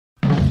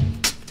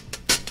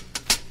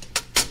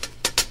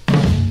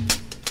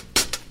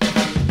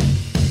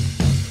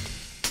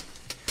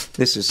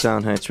This is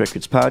Sound Heights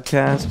Records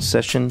Podcast,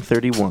 Session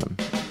 31.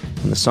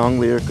 And the song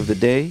lyric of the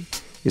day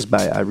is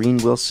by Irene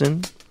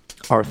Wilson,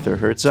 Arthur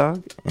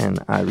Herzog,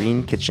 and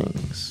Irene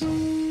Kitchings.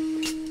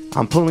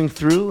 I'm pulling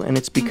through, and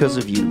it's because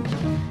of you.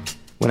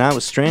 When I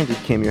was stranded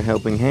came your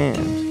helping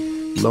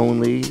hand.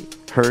 Lonely,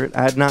 hurt,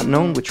 I had not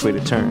known which way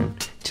to turn,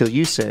 till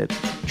you said,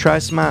 try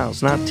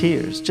smiles, not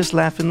tears, just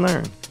laugh and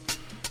learn.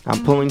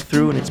 I'm pulling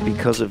through, and it's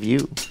because of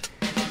you.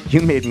 You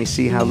made me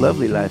see how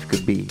lovely life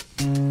could be.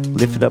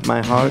 Lifted up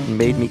my heart and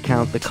made me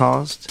count the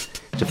cost,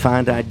 to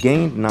find I'd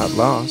gained, not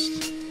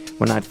lost.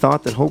 When I'd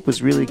thought that hope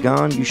was really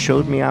gone, you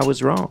showed me I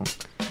was wrong,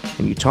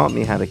 and you taught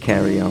me how to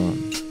carry on.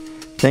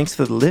 Thanks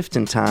for the lift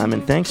in time,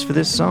 and thanks for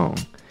this song.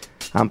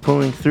 I'm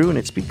pulling through, and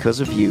it's because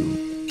of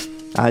you.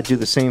 I'd do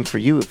the same for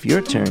you if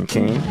your turn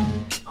came.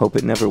 Hope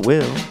it never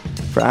will,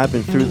 for I've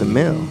been through the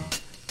mill.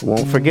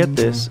 Won't forget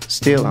this,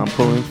 still I'm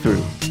pulling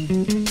through.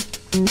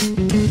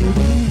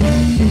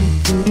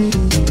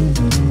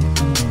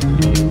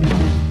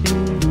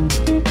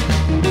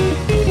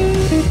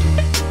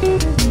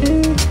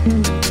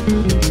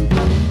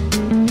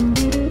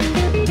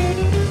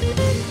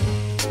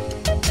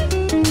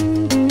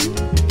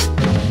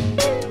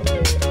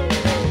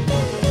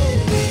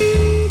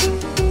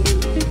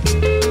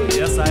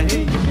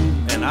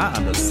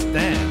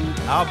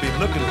 I'll be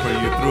looking for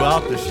you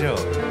throughout the show.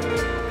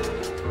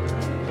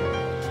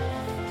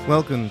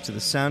 Welcome to the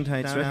Sound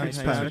Heights Records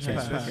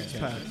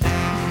Podcast.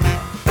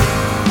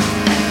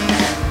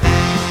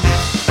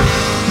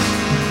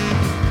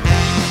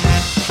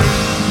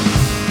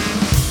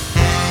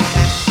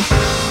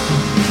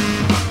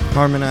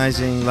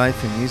 Harmonizing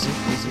life and music,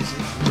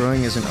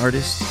 growing as an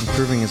artist,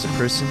 improving as a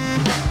person,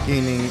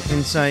 gaining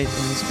insight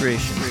and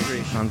inspiration,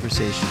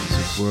 conversations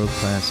with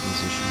world-class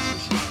musicians.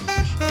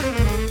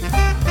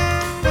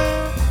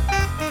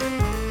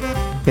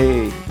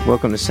 Hey,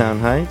 welcome to Sound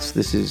Heights.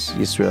 This is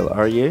Yisrael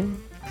Aryeh.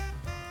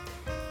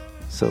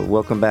 So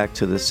welcome back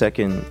to the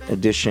second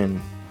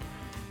edition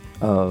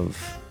of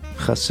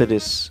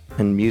Chassidus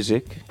and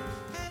Music.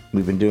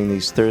 We've been doing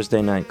these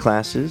Thursday night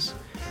classes,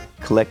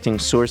 collecting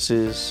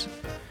sources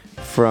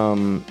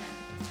from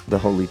the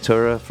Holy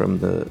Torah, from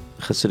the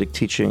Chassidic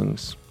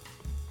teachings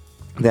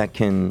that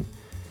can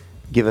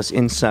give us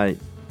insight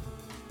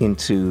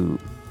into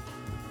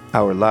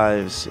our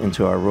lives,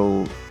 into our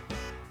role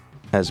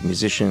as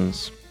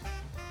musicians.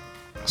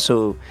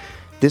 So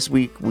this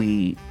week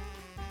we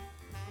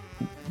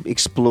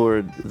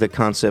explored the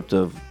concept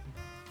of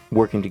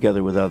working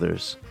together with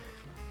others.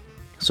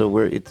 So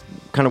we're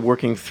kind of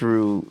working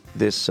through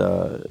this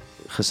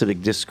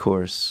Hasidic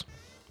discourse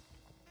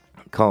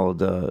called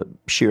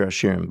Shir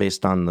HaShirim,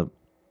 based on the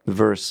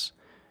verse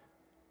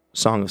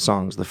Song of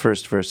Songs, the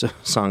first verse of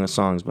Song of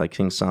Songs by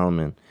King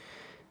Solomon.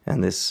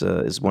 And this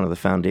is one of the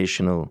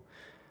foundational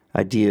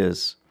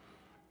ideas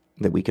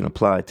that we can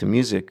apply to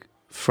music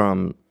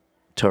from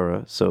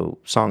Torah. So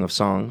Song of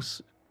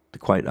Songs,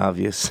 quite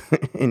obvious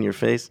in your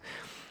face.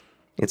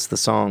 It's the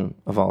song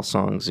of all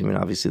songs. I mean,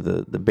 obviously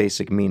the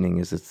basic meaning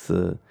is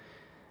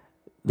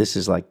this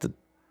is like the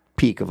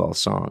peak of all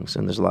songs,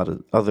 and there's a lot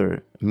of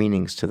other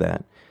meanings to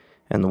that.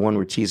 And the one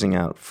we're teasing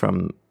out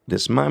from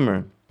this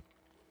mimer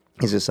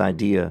is this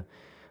idea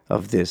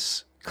of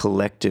this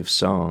collective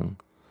song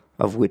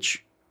of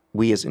which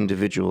we as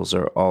individuals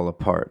are all a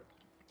part.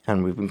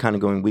 And we've been kind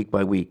of going week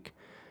by week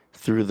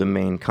through the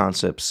main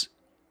concepts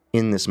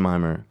in this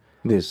mimer,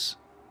 this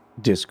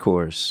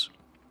discourse.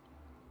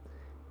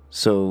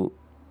 So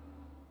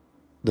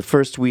the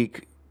first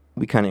week,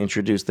 we kind of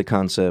introduced the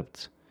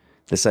concept,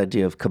 this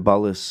idea of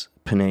Kabbalah's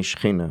Pnei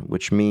Shechina,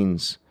 which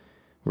means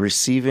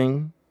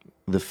receiving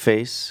the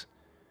face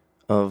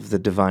of the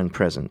divine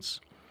presence.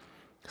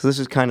 So this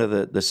is kind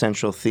of the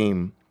central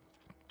theme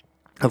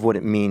of what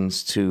it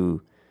means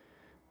to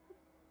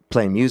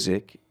play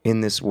music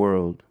in this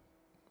world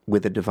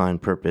with a divine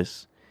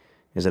purpose,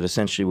 is that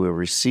essentially we're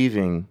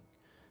receiving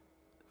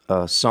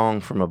a song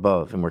from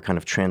above and we're kind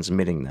of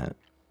transmitting that.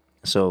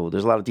 So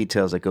there's a lot of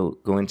details that go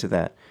into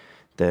that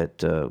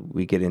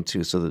we get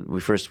into. So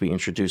that we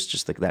introduced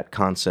just that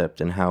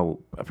concept and how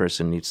a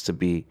person needs to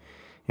be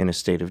in a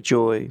state of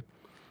joy.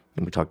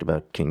 And we talked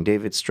about King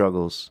David's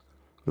struggles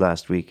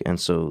last week. And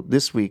so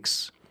this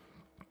week's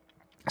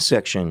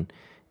section,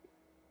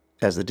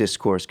 as the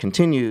discourse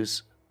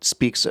continues,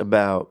 speaks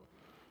about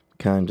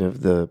kind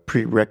of the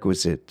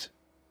prerequisite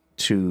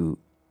to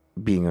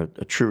being a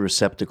true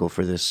receptacle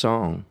for this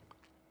song,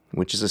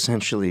 which is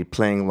essentially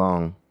playing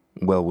along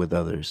well with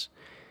others.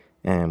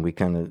 And we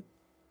kind of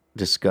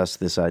discuss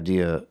this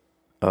idea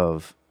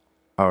of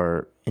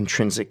our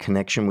intrinsic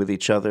connection with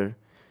each other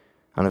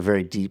on a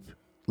very deep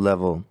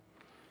level,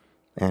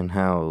 and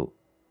how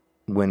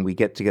when we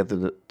get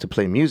together to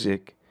play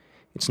music,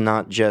 it's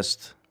not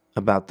just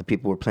about the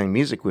people we're playing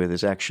music with.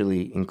 It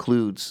actually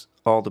includes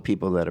all the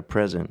people that are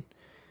present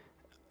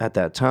at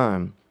that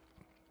time.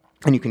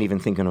 And you can even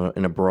think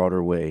in a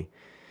broader way.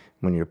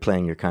 When you're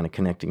playing, you're kind of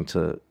connecting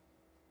to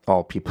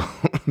all people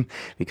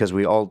because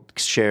we all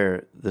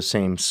share the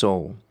same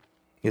soul,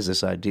 is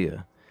this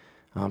idea.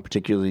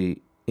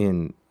 Particularly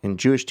in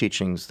Jewish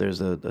teachings,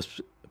 there's a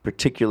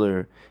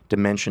particular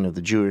dimension of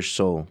the Jewish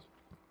soul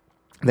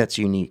that's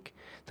unique,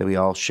 that we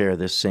all share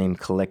this same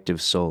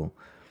collective soul,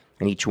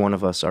 and each one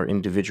of us are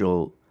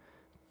individual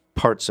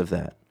parts of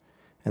that.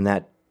 And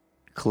that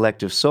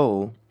collective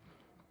soul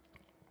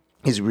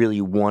is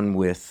really one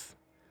with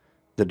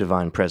the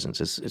divine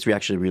presence. It's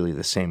actually really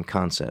the same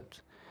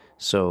concept.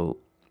 So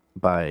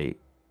by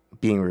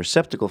being a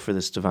receptacle for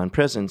this divine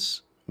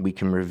presence, we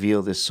can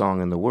reveal this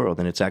song in the world.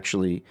 And it's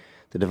actually,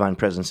 the divine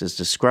presence is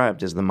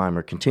described, as the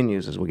mimer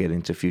continues, as we'll get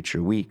into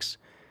future weeks,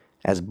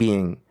 as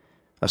being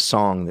a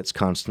song that's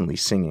constantly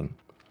singing.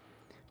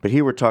 But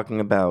here we're talking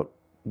about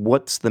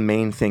what's the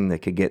main thing that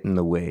could get in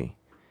the way.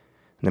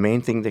 And the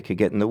main thing that could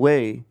get in the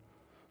way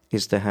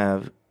is to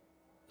have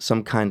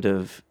some kind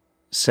of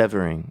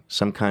severing,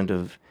 some kind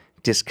of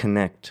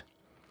disconnect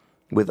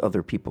with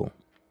other people.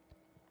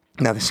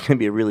 Now, this can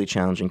be a really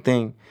challenging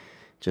thing.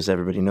 Just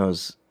everybody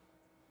knows,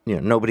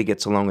 nobody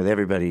gets along with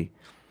everybody.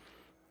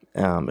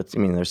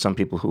 There's some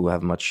people who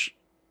have much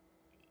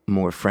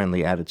more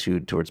friendly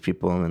attitude towards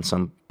people, and then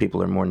some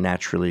people are more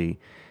naturally,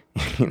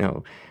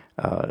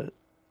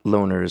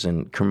 loners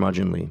and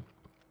curmudgeonly.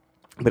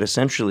 But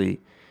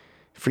essentially,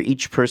 for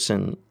each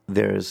person,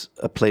 there's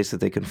a place that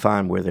they can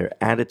find where their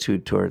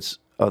attitude towards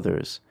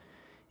others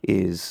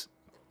is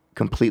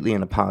completely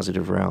in a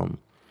positive realm,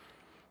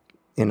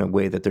 in a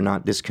way that they're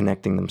not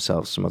disconnecting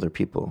themselves from other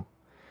people.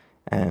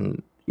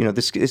 And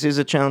this is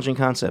a challenging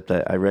concept.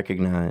 I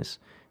recognize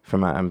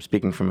I'm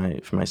speaking for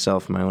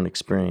myself, my own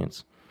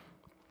experience.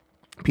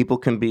 People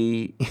can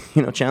be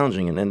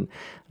challenging, and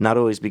not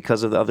always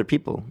because of the other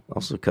people,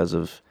 also because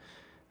of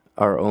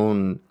our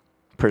own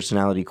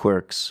personality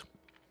quirks,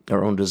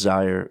 our own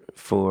desire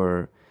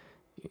for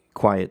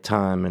quiet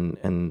time,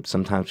 and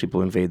sometimes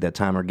people invade that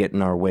time or get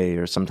in our way,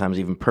 or sometimes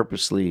even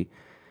purposely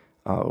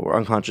or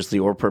unconsciously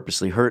or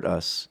purposely hurt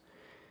us.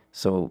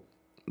 So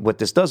what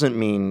this doesn't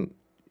mean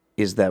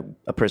is that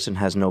a person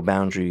has no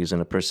boundaries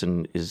and a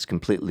person is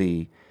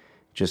completely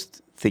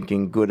just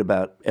thinking good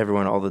about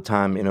everyone all the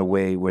time in a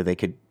way where they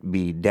could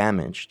be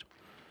damaged.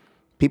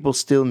 People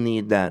still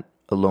need that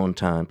alone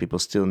time. People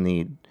still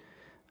need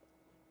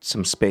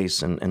some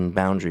space and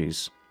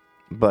boundaries.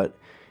 But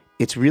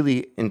it's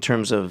really in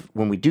terms of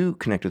when we do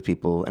connect with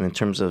people, and in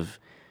terms of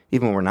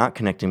even when we're not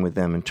connecting with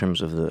them, in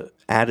terms of the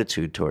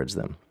attitude towards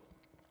them.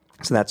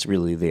 So that's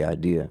really the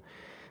idea,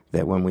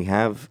 that when we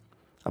have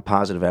a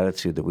positive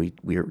attitude, that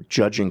we are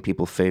judging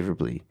people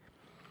favorably,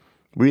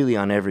 really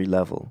on every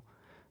level.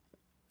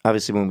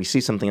 Obviously, when we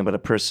see something about a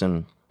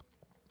person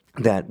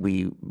that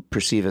we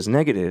perceive as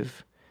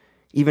negative,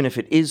 even if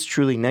it is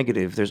truly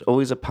negative, there's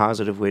always a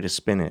positive way to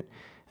spin it.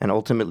 And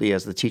ultimately,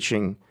 as the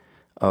teaching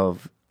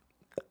of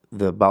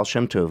the Baal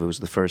Shem Tov, who was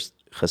the first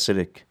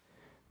Hasidic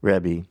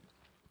Rebbe,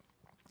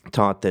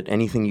 taught, that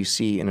anything you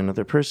see in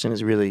another person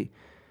is really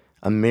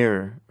a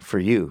mirror for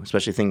you,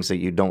 especially things that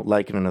you don't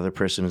like in another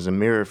person, is a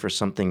mirror for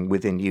something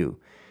within you,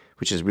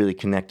 which is really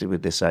connected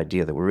with this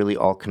idea that we're really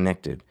all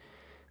connected,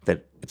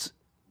 that it's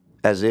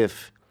as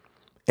if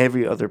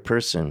every other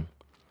person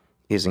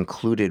is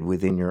included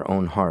within your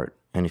own heart.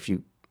 And if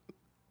you,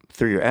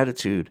 through your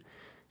attitude,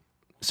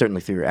 certainly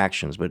through your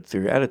actions, but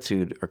through your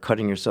attitude, are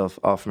cutting yourself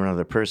off from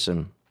another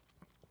person,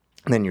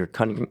 then you're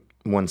cutting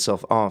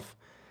oneself off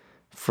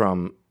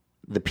from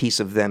the piece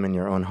of them in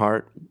your own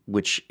heart,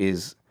 which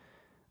is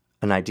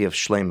an idea of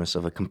shleimus,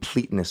 of a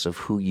completeness of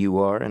who you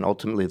are, and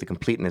ultimately the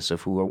completeness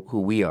of who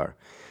we are.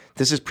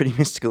 This is pretty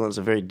mystical, and it's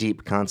a very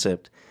deep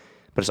concept,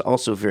 but it's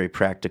also very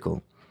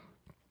practical.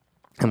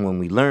 And when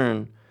we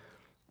learn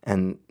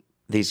and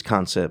these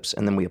concepts,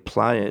 and then we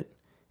apply it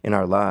in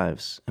our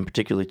lives, and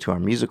particularly to our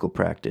musical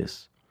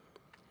practice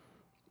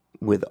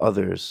with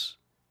others,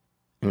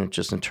 and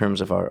just in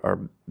terms of our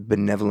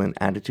benevolent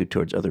attitude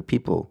towards other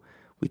people,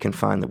 we can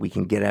find that we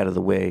can get out of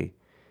the way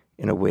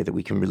in a way that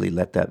we can really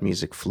let that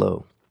music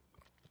flow.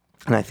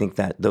 And I think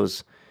that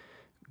those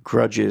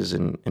grudges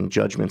and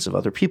judgments of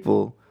other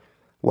people,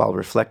 while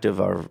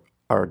reflective of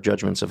our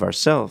judgments of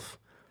ourselves,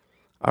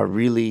 are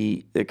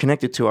really, they're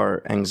connected to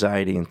our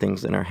anxiety and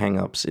things and our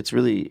hang-ups. It's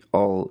really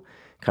all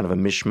kind of a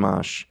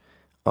mishmash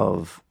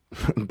of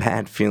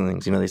bad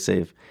feelings. They say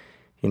if,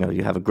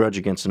 you have a grudge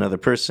against another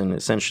person,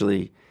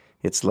 essentially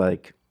it's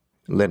like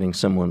letting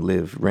someone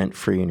live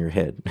rent-free in your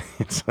head.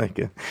 It's like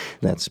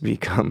that's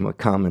become a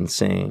common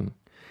saying.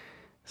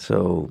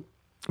 So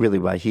really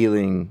by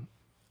healing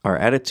our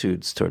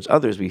attitudes towards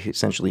others, we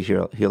essentially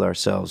heal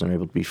ourselves and are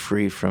able to be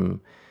free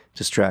from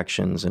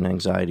distractions and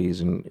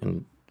anxieties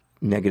and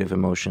negative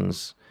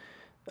emotions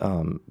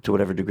to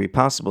whatever degree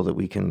possible, that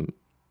we can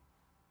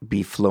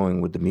be flowing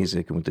with the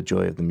music and with the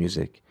joy of the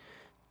music.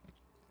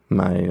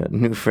 My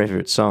new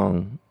favorite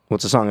song, well,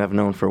 it's a song I've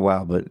known for a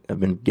while, but I've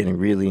been getting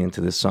really into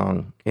this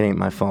song, It Ain't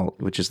My Fault,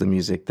 which is the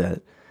music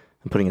that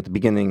I'm putting at the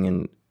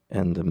beginning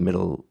and the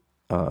middle,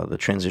 the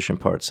transition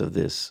parts of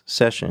this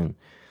session.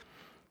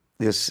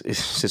 This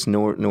is this New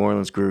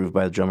Orleans groove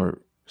by the drummer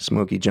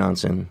Smokey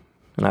Johnson,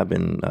 and I've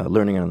been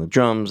learning on the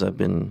drums. I've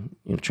been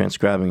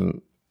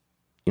transcribing,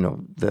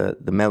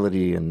 the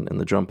melody and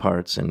the drum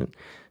parts, and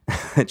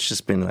it's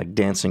just been like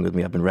dancing with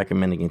me. I've been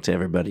recommending it to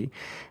everybody.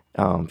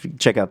 If you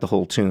check out the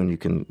whole tune, you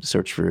can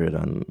search for it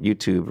on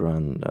YouTube or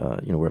on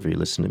wherever you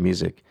listen to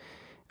music.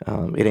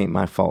 It Ain't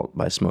My Fault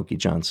by Smokey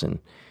Johnson.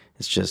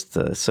 It's just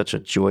such a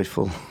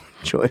joyful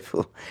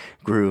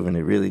groove, and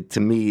it really, to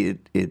me,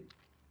 it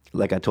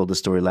like I told the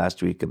story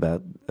last week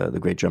about the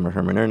great drummer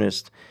Herman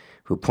Ernest,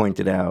 who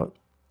pointed out,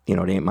 it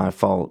ain't my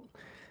fault.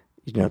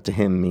 To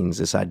him means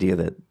this idea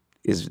that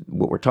is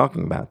what we're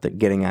talking about, that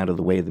getting out of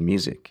the way of the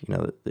music.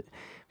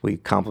 We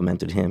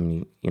complimented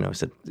him. He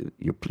said,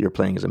 "Your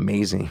playing is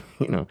amazing."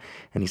 And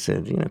he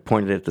said,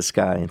 pointed at the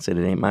sky and said,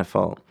 "It ain't my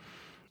fault."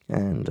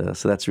 And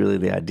so that's really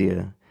the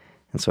idea.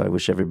 And so I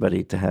wish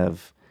everybody to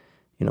have,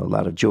 a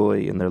lot of joy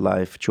in their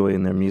life, joy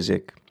in their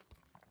music,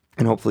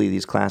 and hopefully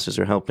these classes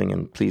are helping.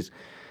 And please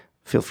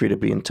feel free to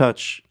be in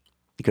touch.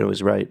 You can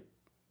always write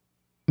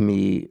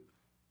me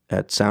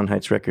at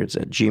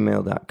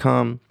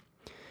soundheightsrecords@gmail.com.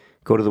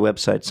 Go to the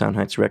website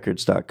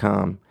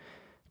soundheightsrecords.com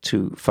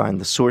to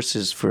find the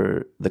sources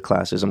for the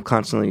classes. I'm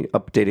constantly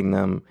updating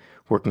them,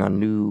 working on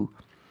new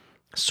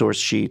source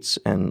sheets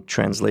and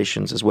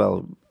translations as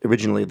well.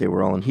 Originally, they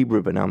were all in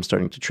Hebrew, but now I'm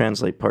starting to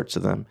translate parts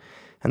of them.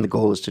 And the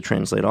goal is to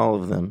translate all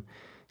of them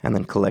and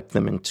then collect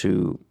them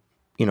into,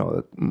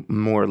 a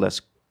more or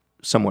less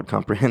somewhat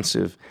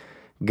comprehensive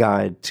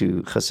guide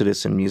to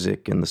Chassidus and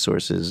music and the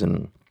sources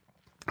and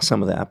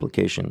some of the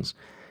applications.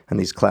 And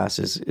these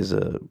classes is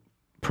a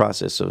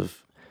process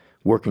of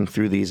working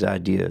through these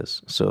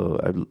ideas. So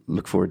I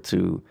look forward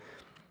to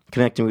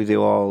connecting with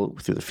you all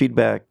through the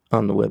feedback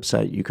on the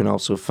website. You can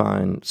also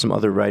find some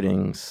other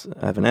writings.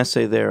 I have an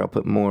essay there. I'll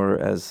put more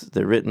as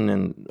they're written,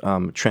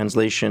 and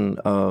translation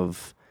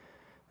of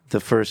the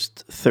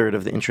first third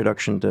of the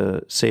introduction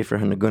to Sefer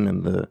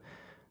HaNigunim, the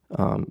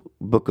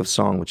book of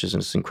song, which is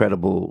this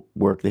incredible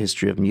work, the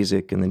history of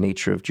music and the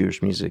nature of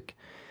Jewish music.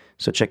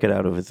 So check it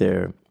out over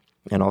there.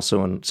 And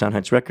also on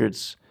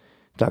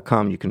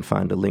soundheightsrecords.com, you can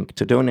find a link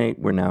to donate.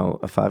 We're now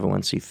a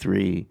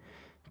 501c3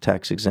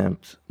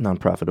 tax-exempt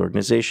nonprofit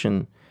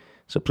organization.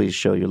 So please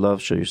show your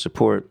love, show your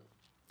support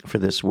for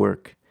this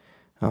work.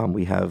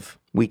 We have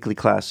weekly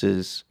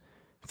classes,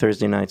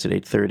 Thursday nights at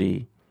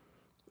 8:30,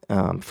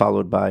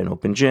 followed by an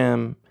open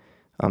jam.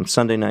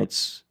 Sunday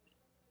nights,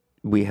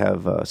 we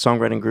have a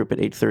songwriting group at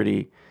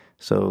 8:30.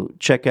 So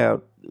check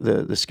out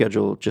the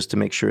schedule just to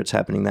make sure it's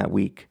happening that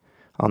week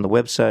on the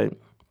website.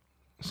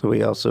 So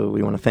we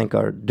want to thank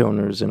our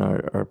donors and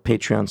our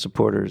Patreon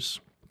supporters,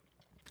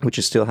 which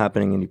is still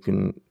happening, and you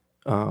can,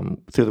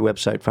 through the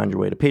website, find your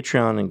way to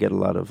Patreon and get a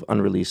lot of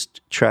unreleased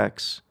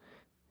tracks.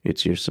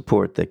 It's your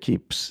support that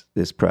keeps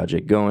this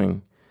project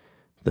going.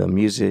 The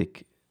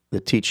music, the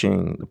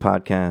teaching, the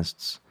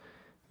podcasts,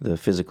 the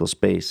physical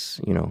space,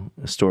 our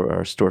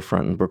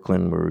storefront in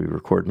Brooklyn where we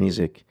record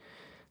music.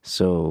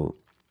 So,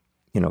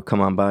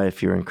 come on by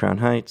if you're in Crown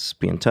Heights,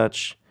 be in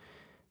touch,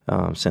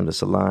 send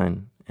us a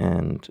line.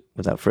 And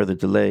without further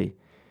delay,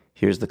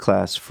 here's the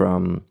class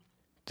from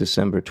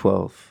December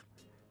 12th,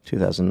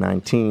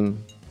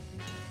 2019,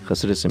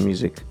 Chassidus and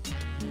Music,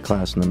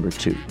 class number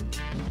 2.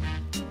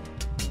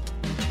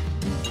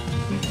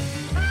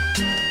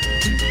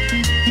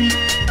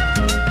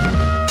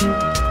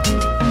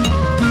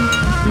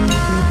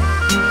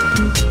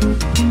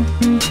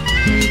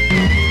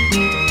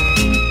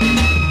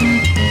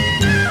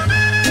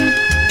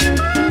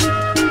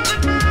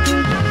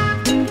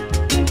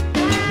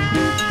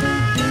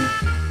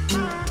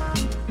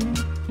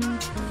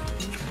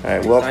 All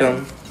right,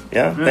 welcome.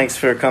 Thanks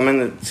for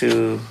coming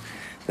to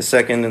the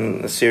second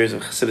in the series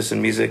of Chassidus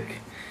and Music.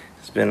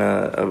 It's been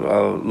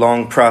a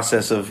long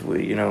process of,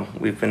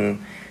 we've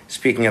been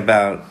speaking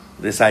about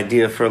this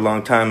idea for a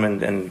long time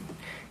and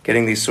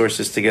getting these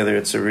sources together.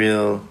 It's a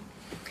real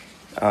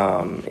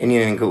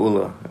Inyan and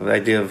Geula, the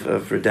idea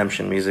of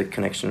redemption, music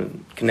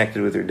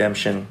connected with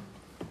redemption,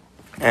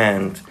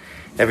 and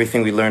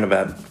everything we learn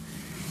about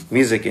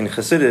music in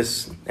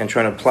Chassidus and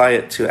trying to apply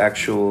it to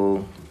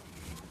actual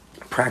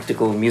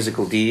practical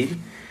musical deed,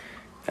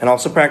 and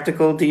also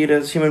practical deed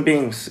as human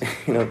beings.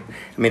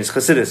 It's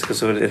Chassidus,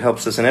 because it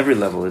helps us in every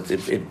level.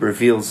 It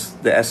reveals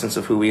the essence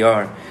of who we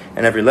are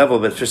in every level.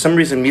 But for some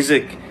reason,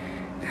 music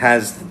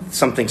has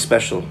something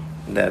special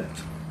that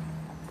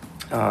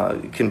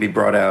can be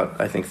brought out,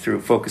 I think,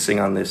 through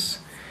focusing on this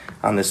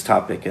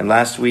topic. And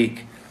last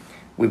week,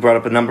 we brought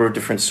up a number of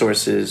different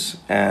sources,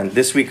 and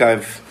this week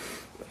I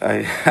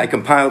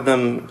compiled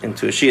them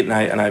into a sheet,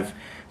 and I've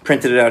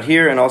printed it out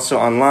here and also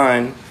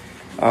online.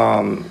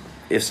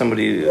 If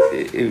somebody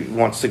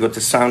wants to go to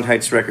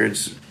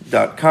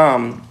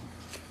soundheightsrecords.com,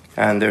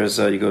 and there's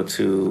you go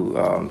to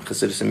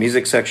Chassidus and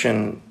Music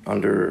section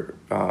under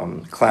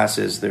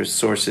classes, there's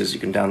sources. You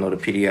can download a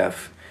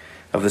PDF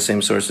of the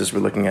same sources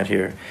we're looking at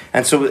here.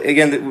 And so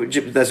again,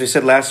 as we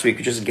said last week,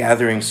 we're just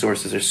gathering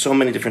sources. There's so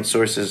many different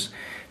sources,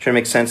 trying to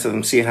make sense of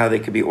them, see how they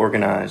could be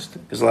organized.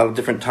 There's a lot of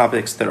different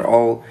topics that are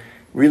all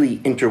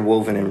really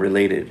interwoven and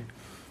related,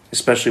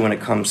 especially when it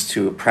comes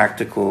to a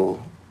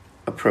practical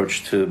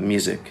approach to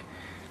music.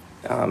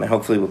 And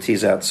hopefully we'll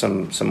tease out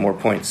some more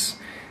points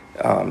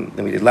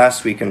than we did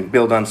last week, and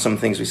build on some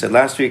things we said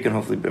last week, and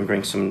hopefully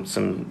bring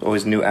some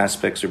always new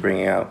aspects we're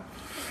bringing out.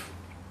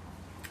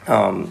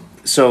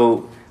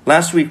 So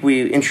last week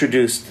we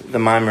introduced the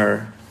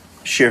Maimer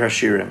Shir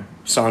HaShirim,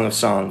 Song of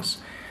Songs,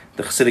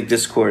 the Chassidic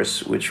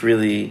discourse, which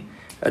really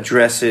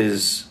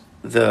addresses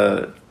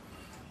the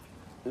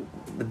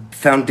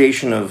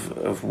foundation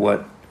of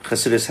what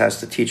Chassidus has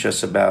to teach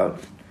us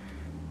about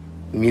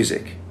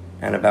music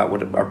and about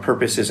what our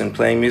purpose is in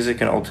playing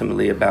music, and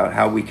ultimately about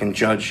how we can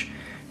judge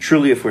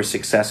truly if we're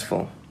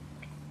successful.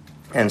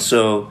 And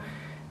so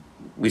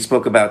we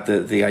spoke about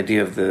the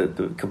idea of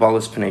the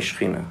Kabbalah's Pnei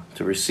Shechina,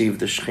 to receive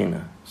the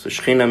Shechina. So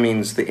Shechina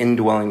means the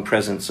indwelling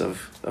presence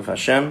of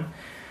Hashem,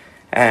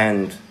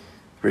 and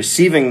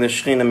receiving the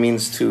Shechina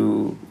means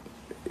to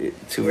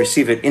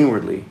receive it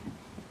inwardly,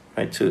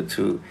 right?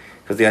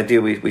 Because the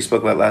idea we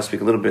spoke about last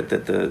week a little bit,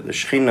 that the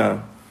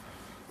Shechina,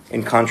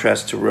 in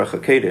contrast to Ruach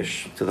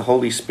HaKodesh, to the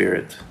Holy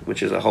Spirit,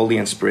 which is a holy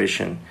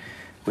inspiration,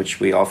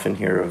 which we often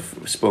hear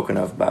spoken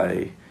of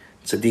by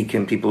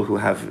tzaddikim, people who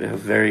have a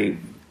very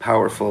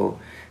powerful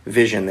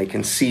vision. They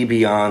can see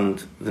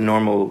beyond the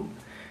normal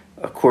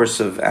course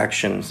of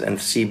actions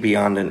and see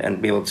beyond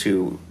and be able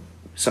to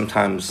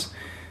sometimes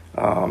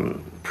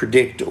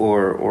predict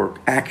or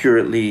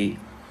accurately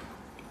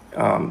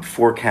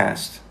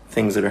forecast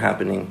things that are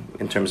happening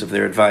in terms of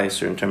their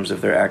advice or in terms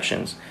of their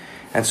actions.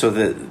 And so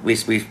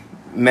we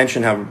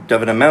mentioned how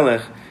David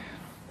HaMelech,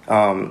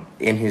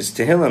 in his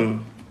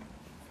Tehillim,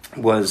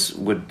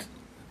 would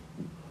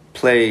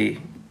play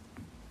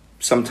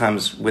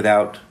sometimes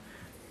without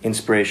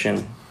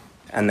inspiration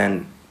and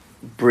then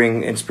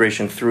bring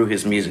inspiration through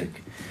his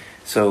music.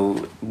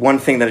 So one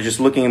thing that is just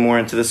looking more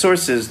into the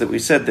sources, that we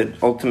said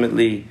that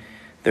ultimately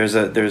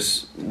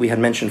we had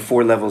mentioned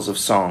 4 levels of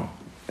song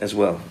as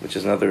well, which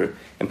is another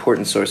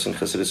important source in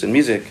Chassidus and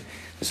music,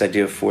 this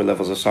idea of 4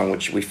 levels of song,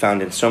 which we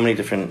found in so many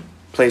different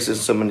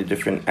places, so many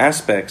different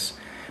aspects.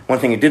 One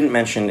thing he didn't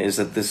mention is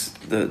that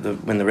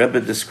when the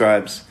Rebbe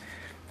describes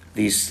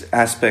these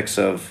aspects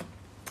of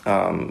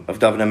David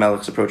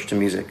HaMelech's approach to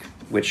music,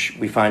 which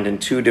we find in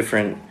 2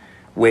 different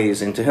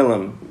ways in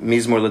Tehillim,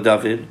 Mizmor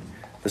LeDavid,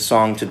 the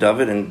song to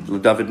David, and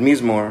LeDavid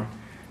Mizmor,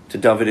 to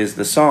David is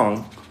the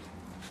song.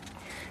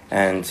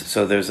 And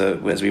so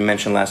as we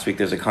mentioned last week,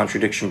 there's a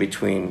contradiction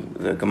between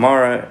the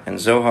Gemara and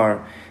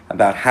Zohar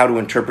about how to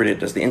interpret it.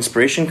 Does the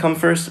inspiration come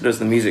first, or does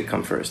the music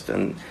come first?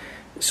 And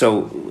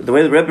so the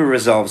way the Rebbe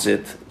resolves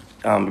it,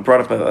 we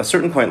brought up a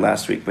certain point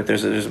last week, but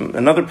there's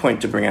another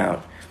point to bring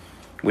out,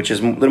 which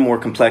is a little more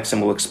complex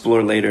and we'll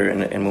explore later,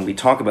 and when we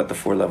talk about the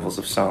 4 levels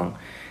of song,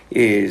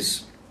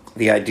 is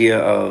the idea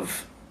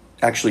of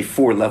actually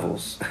 4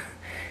 levels.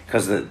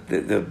 Because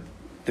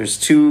there's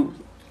two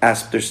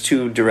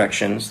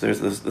directions. There's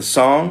the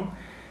song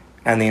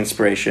and the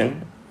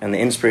inspiration and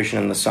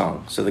the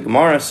song. So the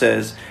Gemara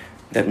says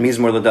that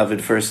Mizmor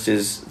LeDavid first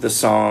is the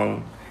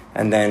song,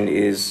 and then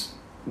is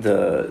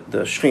the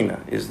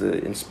Shechina, is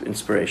the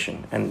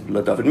inspiration. And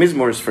LeDavid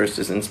Mizmor is first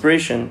is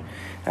inspiration,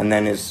 and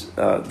then is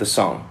the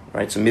song,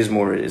 right? So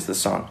Mizmor is the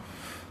song.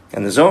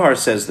 And the Zohar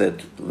says that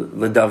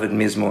LeDavid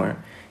Mizmor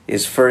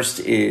is first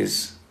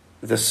is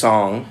the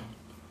song,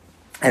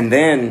 and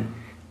then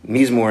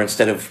Mizmor,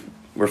 instead of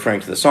referring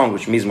to the song,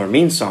 which Mizmor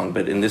means song,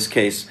 but in this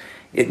case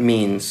it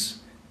means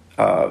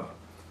the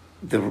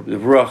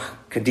Ruach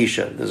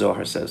Kadisha, the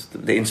Zohar says,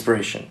 the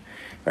inspiration,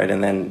 right?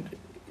 And then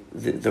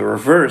the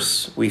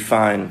reverse we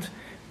find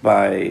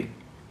by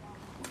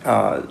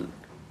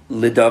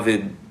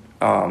LeDavid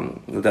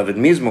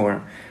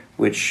Mizmor,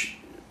 which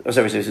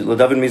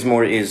LeDavid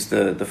Mizmor is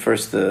the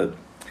first the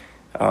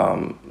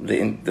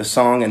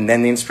song and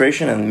then the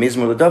inspiration, and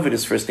Mizmor LeDavid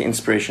is first the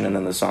inspiration and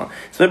then the song.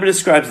 So the Rebbe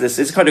describes this.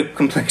 It's kind of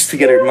complex to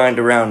get your mind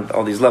around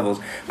all these levels,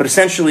 but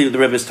essentially the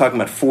Rebbe is talking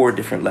about 4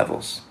 different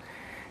levels,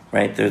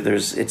 right?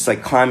 It's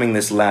like climbing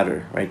this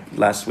ladder, right?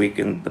 Last week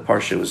in the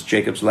Parsha was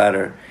Jacob's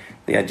ladder,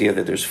 the idea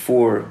that there's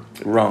 4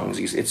 rungs.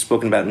 It's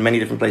spoken about in many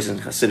different places in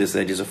Chassidus,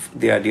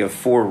 the idea of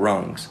 4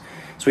 rungs.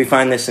 So we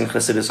find this in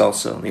Chassidus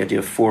also, the idea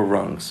of 4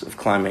 rungs, of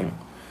climbing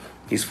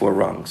these 4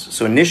 rungs.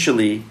 So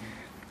initially,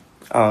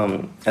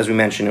 as we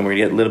mentioned, and we're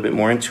going to get a little bit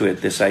more into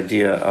it, this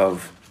idea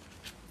of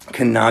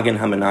kenagin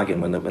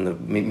hamanagin, when the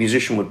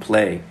musician would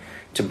play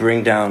to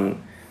bring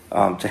down,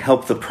 to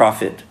help the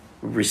prophet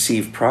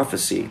receive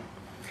prophecy.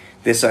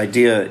 This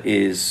idea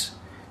is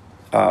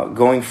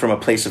going from a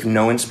place of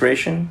no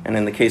inspiration, and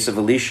in the case of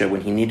Elisha,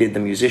 when he needed the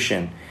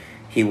musician,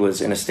 he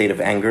was in a state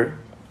of anger,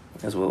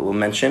 as we'll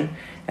mention,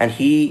 and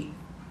he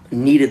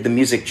needed the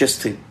music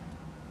just to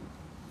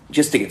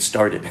get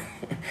started,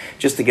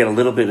 just to get a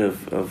little bit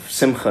of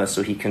simcha,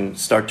 so he can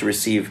start to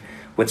receive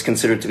what's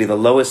considered to be the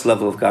lowest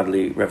level of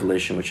godly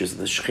revelation, which is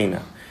the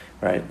Shechina,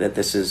 right?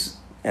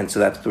 And so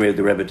that's the way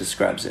the Rebbe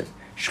describes it.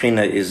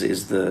 Shechina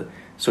is the,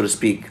 so to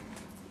speak,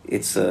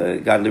 it's a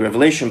godly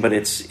revelation, but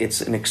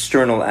it's an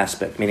external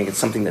aspect, meaning it's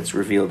something that's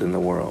revealed in the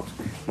world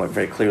more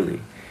very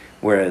clearly.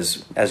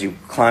 Whereas as you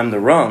climb the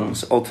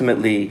rungs,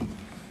 ultimately,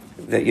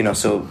 it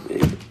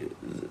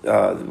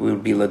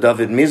would be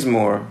LeDavid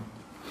Mizmor,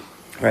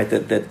 right?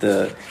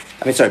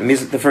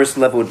 The first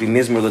level would be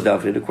Mizmor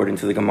LeDavid, according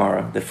to the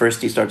Gemara. The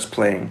first he starts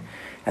playing,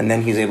 and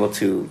then he's able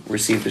to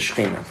receive the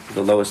Shekhinah,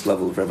 the lowest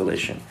level of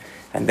revelation.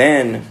 And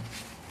then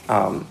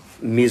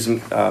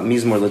Mizmor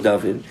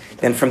LeDavid.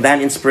 Then from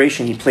that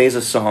inspiration, he plays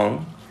a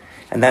song,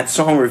 and that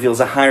song reveals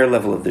a higher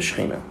level of the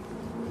Shekhinah.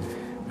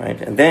 Right?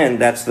 And then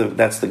that's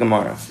the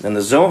Gemara. Then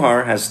the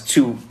Zohar has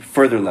two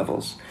further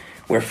levels,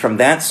 where from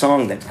that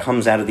song that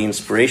comes out of the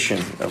inspiration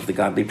of the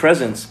godly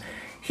presence,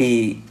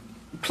 he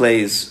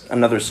plays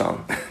another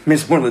song,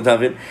 Mizmor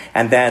LeDavid,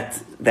 and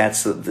that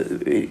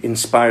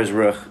inspires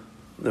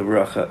the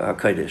Ruach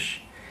HaKodesh.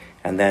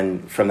 And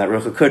then from that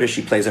Ruach HaKodesh,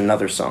 he plays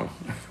another song,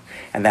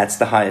 and that's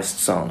the highest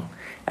song.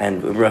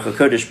 And Ruach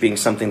HaKodesh being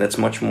something that's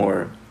much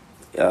more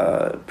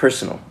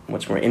personal,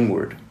 much more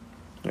inward,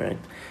 right?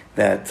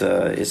 That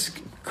is,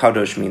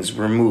 Kadosh means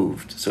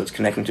removed, so it's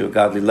connecting to a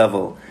godly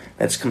level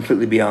that's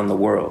completely beyond the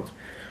world,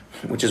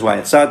 which is why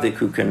a tzaddik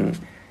who can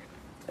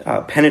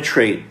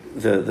penetrate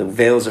the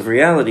veils of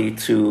reality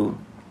to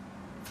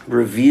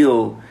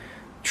reveal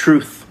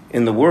truth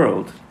in the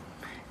world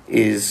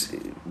is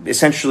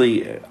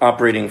essentially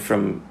operating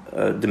from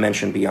a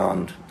dimension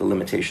beyond the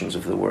limitations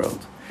of the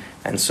world.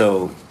 And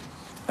so,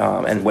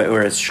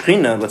 whereas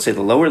Shekhinah, let's say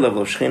the lower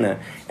level of Shekhinah,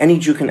 any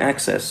Jew can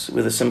access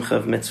with a simcha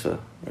of mitzvah.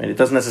 Right? It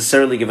doesn't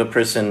necessarily give a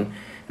person,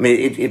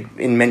 it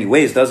in many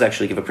ways does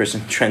actually give a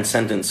person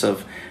transcendence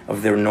of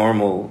their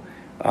normal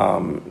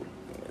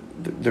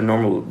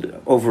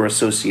over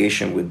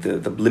association with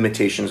the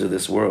limitations of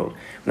this world.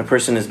 When a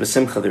person is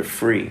besimcha, they're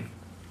free,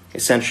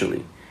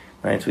 essentially.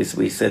 Right?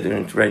 We said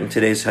in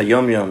today's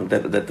Hayom Yom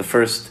that the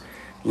first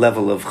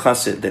level of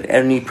chassid that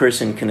any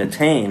person can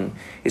attain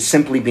is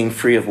simply being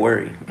free of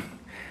worry.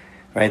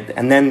 Right?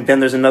 And then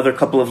there's another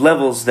couple of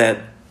levels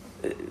that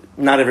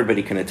not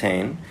everybody can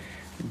attain,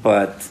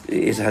 but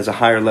has a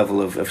higher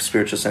level of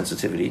spiritual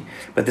sensitivity.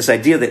 But this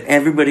idea that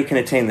everybody can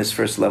attain this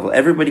first level,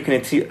 everybody can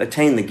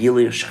attain the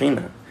Gilui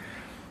Shekhinah.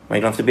 Right?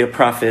 You don't have to be a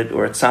prophet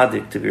or a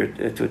tzaddik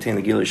to attain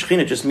the Gilui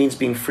Shekhinah. It just means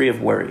being free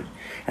of worry.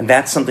 And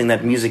that's something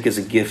that music is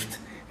a gift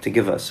to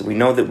give us. We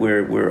know that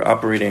we're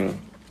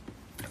operating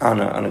on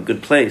a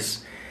good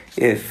place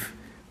if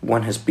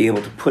one has been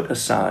able to put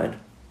aside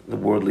the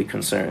worldly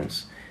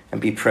concerns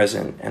and be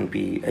present and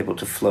be able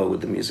to flow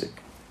with the music.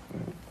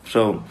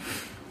 So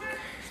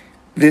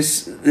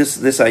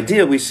this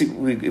idea we see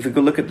if we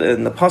go look at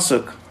in the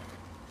pasuk,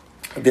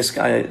 this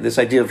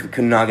idea of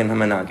Kenagin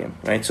Hamanagin,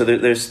 right? So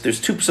there's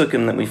two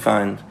psukim that we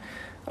find.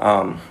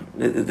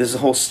 There's a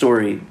whole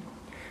story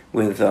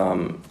with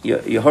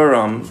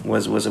Yehoram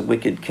was a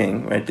wicked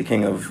king, right? The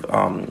king of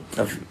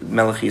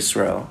Melech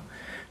Yisrael,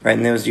 right?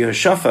 And there was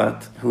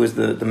Yehoshaphat, who was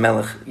the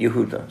Melech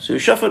Yehuda. So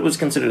Yehoshaphat was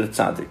considered a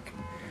tzaddik,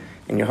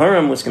 and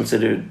Yehoram was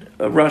considered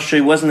a rasha.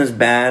 He wasn't as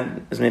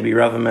bad as maybe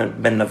Rav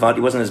ben Navad.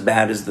 He wasn't as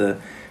bad as the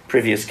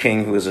previous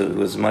king, who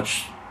was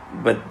much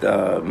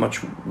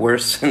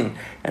worse and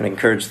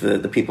encouraged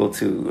the people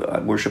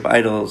to worship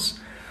idols.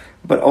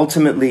 But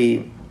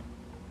ultimately,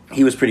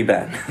 he was pretty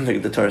bad,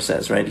 the Torah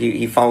says, right?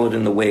 He followed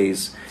in the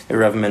ways of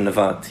Rav ben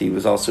Navad. He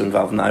was also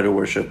involved in idol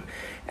worship.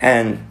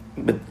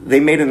 But they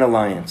made an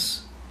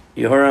alliance.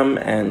 Yehoram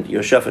and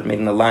Yehoshaphat made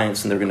an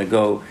alliance, and they're going to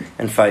go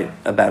and fight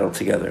a battle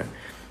together.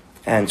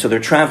 And so they're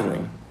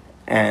traveling,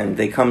 and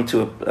they come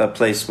to a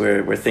place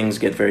where things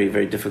get very,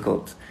 very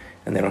difficult,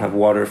 and they don't have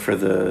water for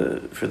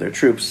their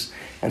troops.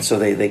 And so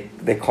they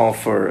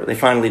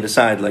finally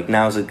decide, like,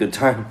 now's a good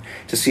time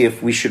to see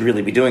if we should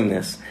really be doing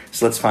this.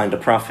 So let's find a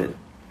prophet.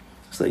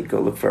 So they go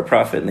look for a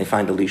prophet, and they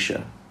find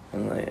Elisha.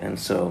 And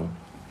so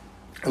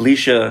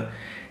Elisha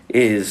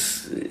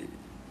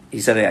he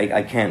said,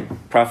 I can't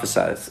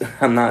prophesize.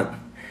 I'm not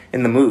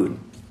in the mood.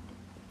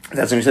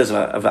 That's when he says,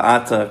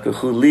 Va'ata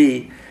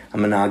kuchuli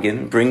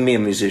Managin, bring me a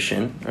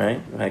musician,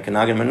 right?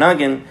 Kenagin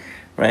Managin,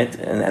 right?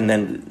 And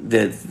then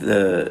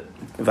the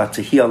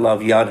Vatahi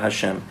alav Yad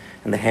Hashem,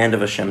 and the hand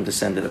of Hashem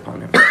descended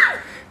upon him,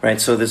 right?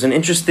 So there's an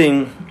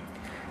interesting.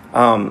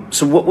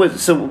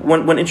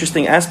 One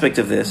interesting aspect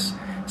of this.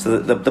 So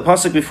the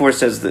pasuk before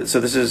says that. So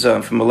this is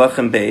from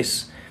Malachim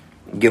Beis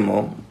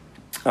Gimel,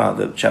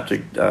 the chapter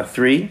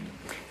 3,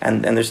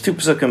 and there's two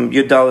pasukim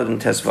Yud Daled and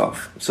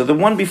Tesvav. So the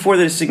one before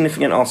that is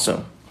significant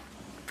also.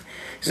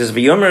 It says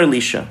V'yomer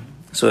Elisha.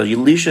 So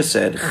Elisha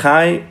said,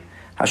 Chai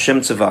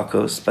Hashem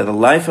Tzavakos, by the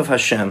life of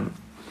Hashem,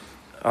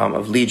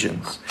 of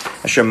legions,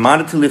 Asher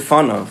Madati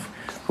Lifanov,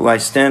 who I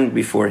stand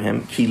before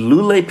him, Ki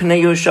Lule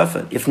Pnei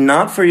Yehoshaphat, if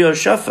not for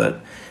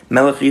Yehoshaphat,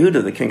 Melech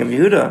Yehuda, the king of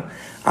Yehuda,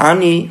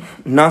 Ani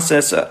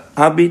Nases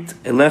Abit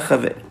Elecha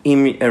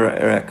Ve'im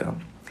Ereka.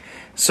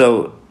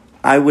 So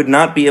I would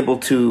not be able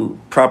to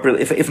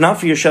properly, if not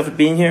for Yehoshaphat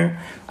being here,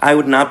 I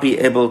would not be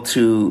able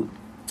to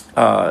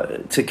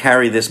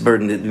carry this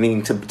burden,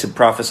 meaning to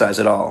prophesize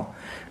at all.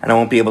 And I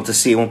won't be able to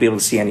see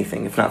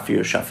anything if not for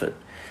Yehoshaphat.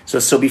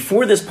 So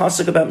before this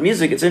pasuk about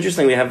music, it's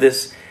interesting, we have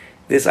this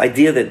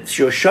idea that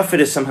Yehoshaphat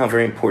is somehow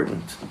very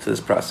important to this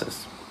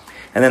process.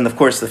 And then, of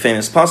course, the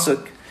famous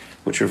pasuk,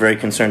 which we're very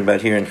concerned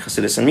about here in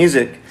Chassidus and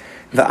music,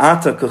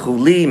 Va'ata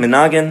kuchuli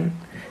menagen,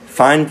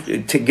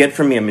 to get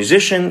for me a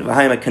musician.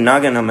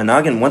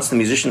 Once the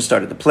musician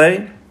started to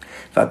play,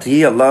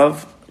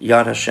 love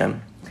Yad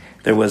Hashem.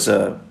 There was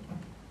the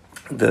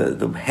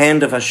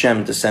hand of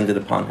Hashem descended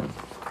upon him.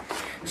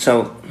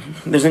 So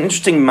there's an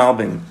interesting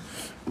Malbim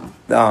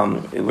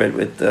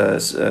with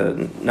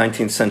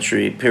 19th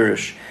century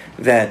Pirush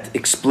that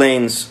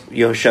explains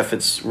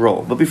Yehoshaphat's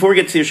role. But before we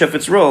get to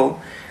Yehoshaphat's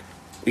role,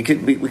 we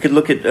could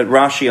look at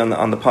Rashi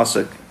on the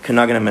pasuk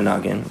Kenagan and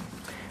Menagin,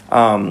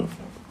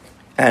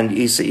 and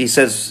he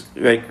says,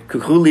 right,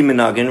 Kuchuli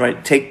Menagin,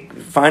 right,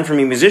 find for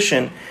me a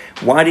musician.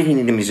 Why did he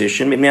need a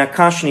musician?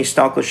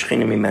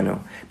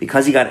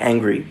 Because he got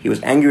angry. He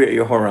was angry at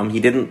Yehoram. He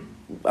didn't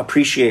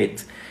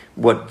appreciate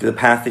the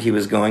path that he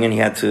was going, and he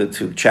had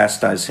to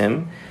chastise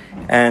him.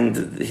 And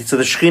so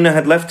the Shekhinah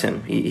had left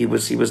him. He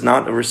was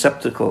not a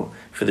receptacle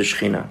for the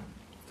Shekhinah.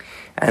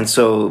 And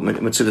so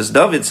Metzudas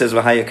David says,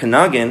 V'haya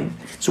Kenagin.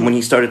 So when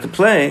he started to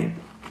play,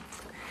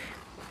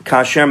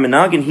 Kasher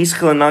Menagin,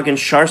 Hischel Nagin,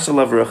 Shar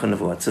Salav Ruach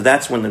HaNevuah. So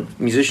that's when the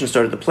musician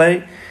started to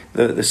play.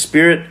 The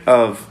spirit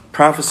of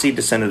prophecy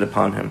descended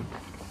upon him.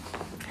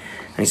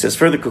 And he says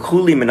further,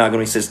 Kuchuli Menagin,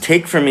 he says,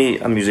 take for me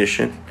a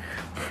musician,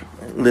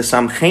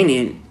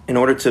 L'samcheni, in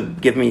order to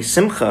give me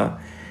simcha,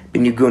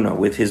 b'niguna,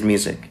 with his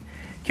music.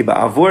 Ki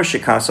ba'avor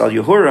shekas al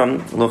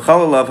Yehoram, lo chal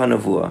alav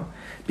hanevuah.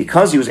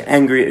 Because he was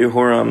angry at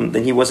Yehoram,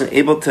 then he wasn't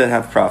able to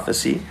have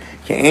prophecy.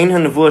 Ki ein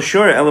hanevuah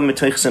shura ela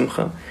mitoich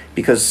simcha.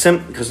 Because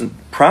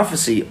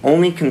prophecy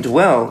only can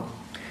dwell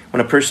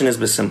when a person is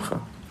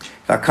b'simcha.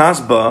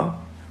 V'akas ba,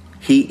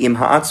 he im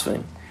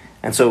ha'atzvei.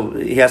 And so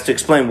he has to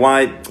explain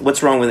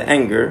what's wrong with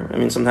anger. I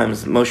mean,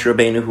 sometimes Moshe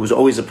Rabbeinu, who was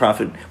always a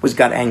prophet,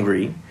 got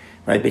angry,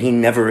 right? But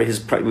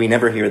we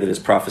never hear that his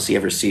prophecy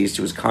ever ceased.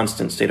 It was a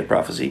constant state of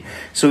prophecy.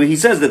 So he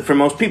says that for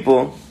most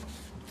people,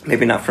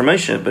 maybe not for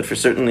Moshe, but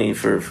certainly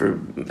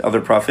for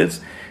other prophets,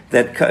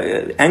 that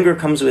anger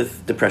comes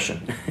with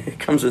depression. It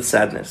comes with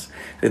sadness.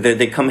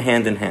 They come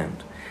hand in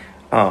hand.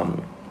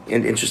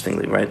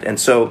 Interestingly, right? And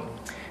so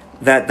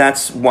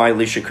that's why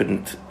Elisha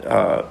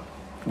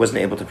wasn't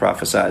able to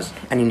prophesy,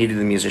 and he needed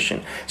a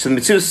musician. So the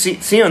Metzudas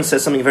Tzion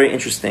says something very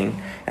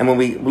interesting, and when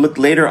we look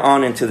later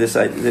on into this,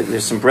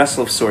 there's some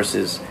Breslov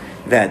sources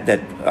that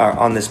are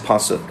on this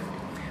pasuk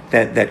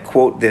that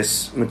quote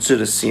this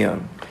Metzudas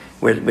Tzion,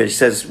 where he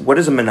says, what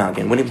is a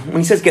menagin? When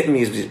he says get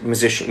me a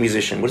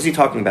musician, what is he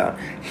talking about?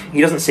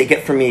 He doesn't say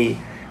get for me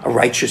a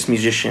righteous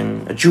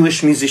musician, a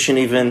Jewish musician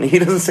even. He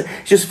doesn't say,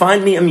 just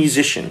find me a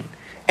musician.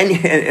 And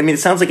I mean, it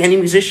sounds like any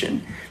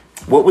musician.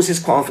 What was his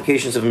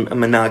qualifications of a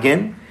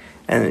menagin?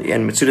 And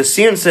Metzudas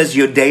Tzion says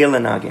Yodea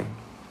Lenagin.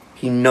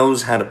 He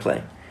knows how to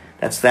play.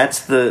 That's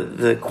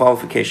the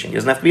qualification. He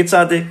doesn't have to be a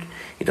tzaddik.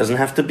 He doesn't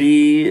have to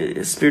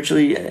be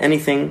spiritually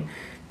anything,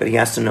 but he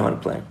has to know how to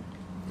play.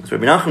 So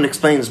Rabbi Nachman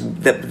explains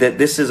that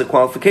this is a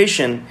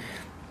qualification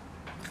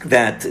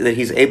that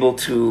he's able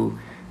to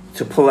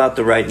pull out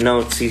the right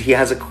notes. He's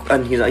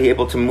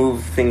able to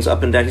move things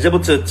up and down. He's able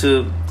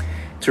to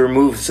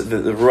remove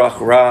the ruach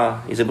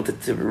ra. He's able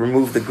to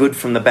remove the good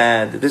from the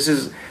bad. This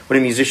is what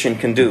a musician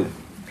can do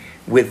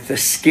with the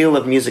skill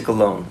of music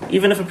alone.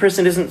 Even if a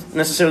person isn't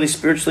necessarily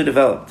spiritually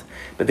developed,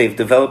 but they've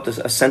developed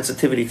a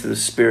sensitivity to the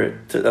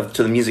spirit, to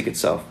the music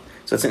itself.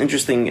 So it's a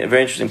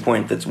very interesting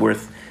point that's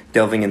worth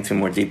delving into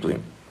more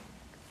deeply.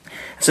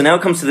 So now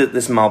it comes to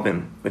this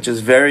Malbim, which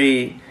is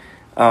very,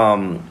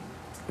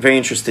 very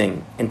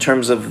interesting in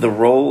terms of the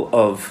role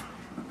of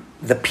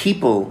the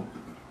people,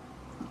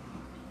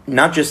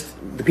 not just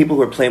the people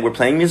who we're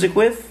playing music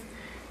with,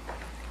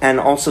 and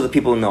also the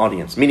people in the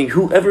audience. Meaning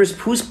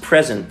who's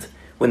present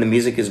when the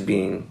music is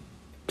being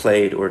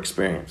played or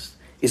experienced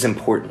is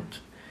important.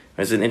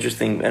 There's an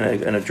interesting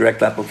and a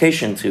direct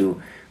application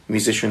to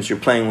musicians you're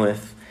playing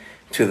with,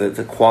 to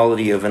the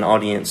quality of an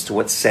audience, to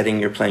what setting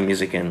you're playing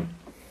music in.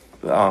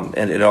 And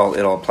it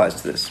all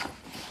applies to this.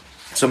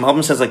 So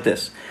Malbim says like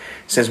this.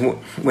 It says,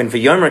 when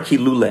V'yamar ki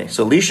lule.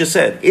 So Elisha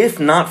said, if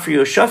not for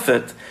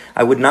Yehoshaphat,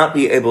 I would not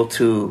be able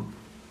to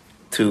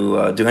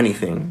do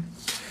anything.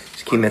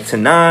 Ki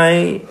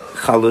metanai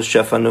chalus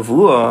shefa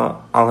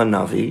nevuah al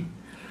hanavi.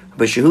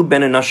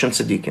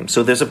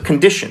 So there's a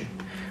condition.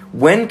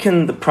 When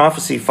can the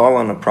prophecy fall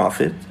on a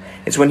prophet?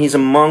 It's when he's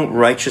among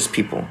righteous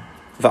people,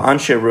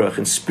 va'anshe ruach,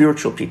 and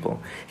spiritual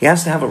people. He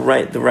has to have the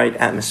right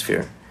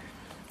atmosphere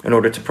in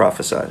order to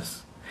prophesy.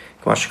 As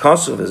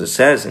it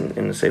says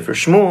in the Sefer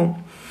Shmuel,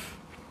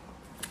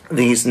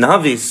 these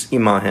navis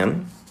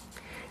imahem,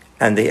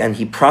 and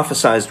he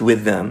prophesied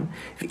with them.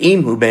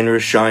 Imhu ben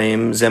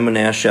rishayim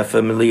zemonei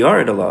shefa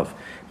miliyared alav.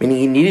 Meaning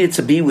he needed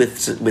to be with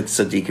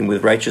tzaddikim,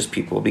 with righteous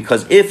people,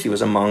 because if he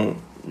was among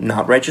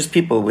not righteous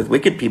people, with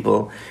wicked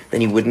people,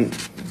 then he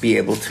wouldn't be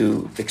able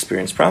to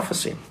experience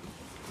prophecy.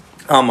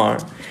 Amar.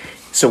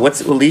 So what's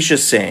Elisha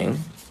saying?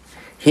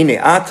 Hine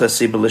ata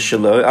sibel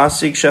shelo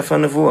asig shefa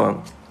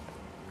nevuah.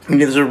 I mean,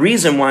 there's a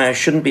reason why I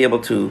shouldn't be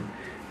able to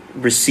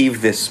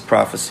receive this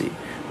prophecy.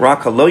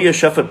 Rak lo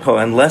Yehoshaphat po,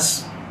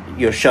 unless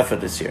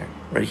Yehoshaphat is here.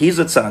 Right? He's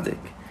a tzaddik.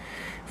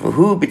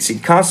 V'hu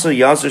b'tzidkaso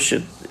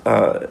yazer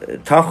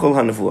tachol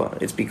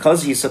hanavua. It's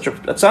because he's such a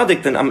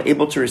tzaddik that I'm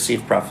able to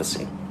receive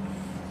prophecy.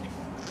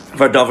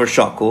 Vardavar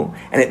Shakul,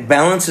 and it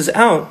balances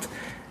out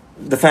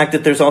the fact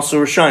that there's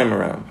also Rishayim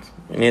around.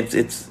 And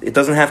it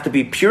doesn't have to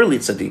be purely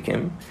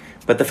tzaddikim,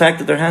 but the fact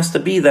that there has to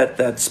be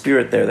that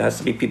spirit there has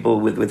to be people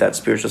with that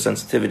spiritual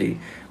sensitivity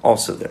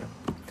also there.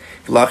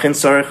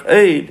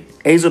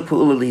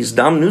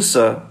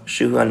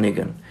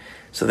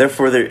 So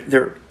therefore,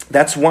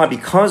 that's why,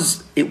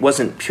 because it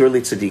wasn't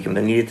purely tzaddikim,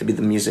 there needed to be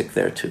the music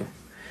there too.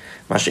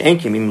 So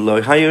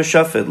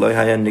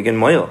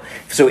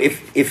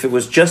if it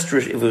was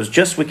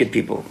just wicked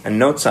people and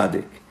no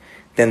tzaddik,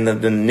 then the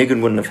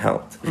nigun wouldn't have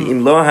helped.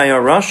 And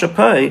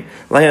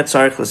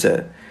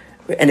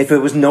if it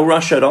was no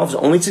rasha at all, if it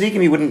was only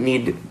tzaddikim, he wouldn't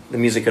need the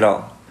music at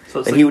all. So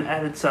it's and like an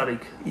added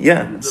tzaddik.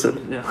 Yeah. So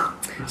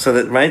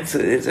that, right? So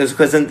it's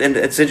because, and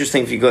it's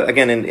interesting if you go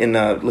again in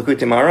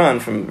Likutei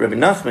Moharan from Rabbi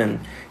Nachman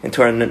in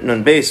Torah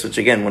Nun Beis, which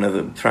again one of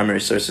the primary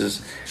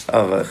sources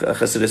of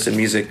Chassidus and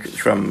music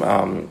from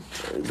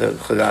the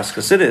Chagas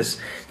Chassidus.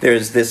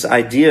 There's this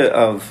idea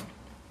of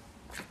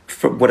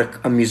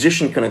what a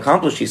musician can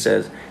accomplish. He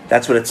says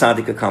that's what a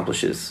tzaddik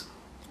accomplishes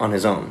on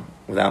his own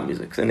without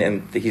music,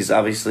 and he's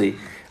obviously.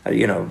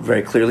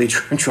 Very clearly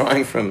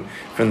drawing from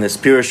this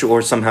pirush,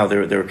 or somehow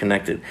they're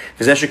connected.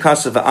 That's why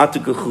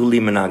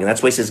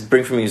he says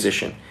bring from a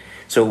musician.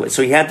 So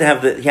he had to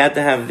have the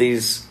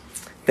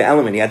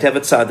element. He had to have a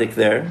tzaddik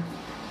there,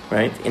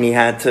 right? And in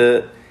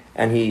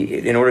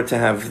order to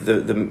have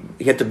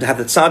he had to have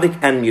the tzaddik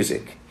and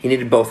music. He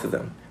needed both of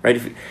them,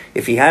 right?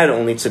 If he had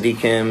only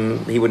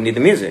tzaddikim, he wouldn't need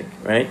the music,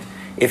 right?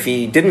 If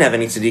he didn't have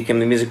any tzaddikim,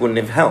 the music wouldn't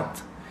have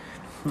helped,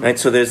 right?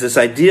 So there's this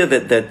idea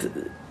that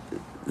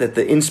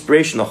the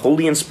inspiration, the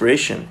holy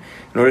inspiration,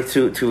 in order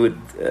to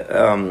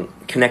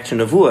connect to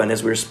nevuah, and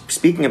as we're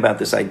speaking about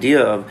this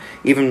idea of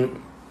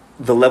even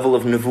the level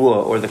of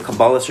nevuah or the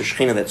Kabbalah or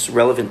Shekhinah that's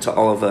relevant to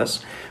all of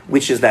us,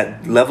 which is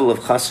that level of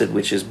chassid,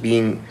 which is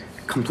being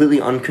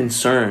completely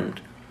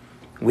unconcerned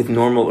with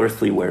normal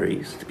earthly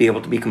worries, to be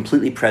able to be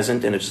completely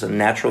present in just a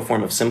natural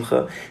form of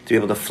simcha, to be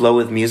able to flow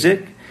with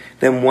music,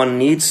 then one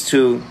needs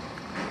to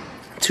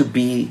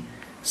be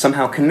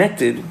somehow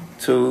connected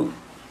to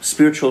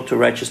spiritual, to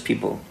righteous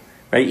people,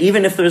 right?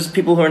 Even if there's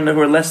people who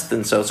are less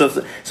than so. So if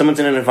someone's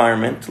in an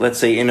environment, let's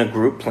say in a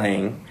group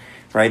playing,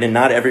 right, and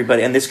not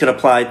everybody, and this could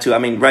apply to,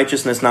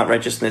 righteousness, not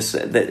righteousness,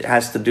 that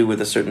has to do with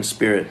a certain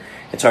spirit.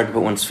 It's hard to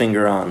put one's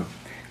finger on,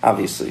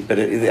 obviously, but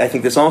I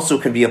think this also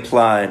can be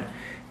applied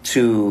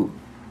to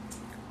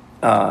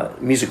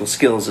musical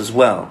skills as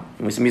well.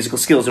 When we say musical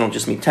skills, you don't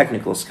just mean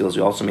technical skills,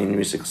 you also mean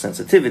musical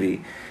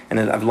sensitivity. And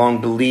I've long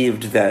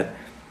believed that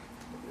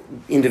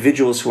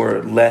individuals who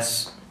are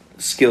less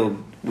skilled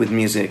with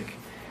music,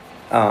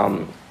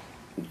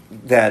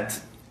 that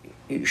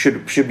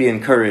should be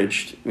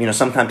encouraged.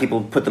 Sometimes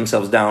people put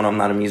themselves down. I'm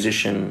not a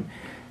musician.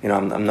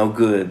 I'm no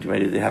good.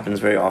 Right? It happens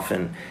very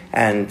often.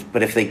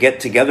 But if they get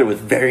together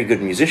with very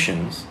good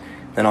musicians,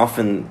 then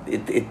often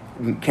it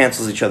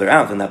cancels each other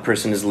out. And that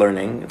person is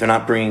learning. They're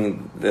not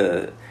bringing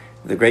the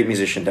great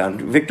musician down.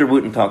 Victor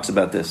Wooten talks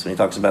about this when he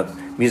talks about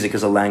music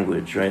as a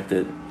language. Right?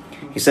 That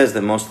he says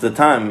that most of the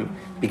time,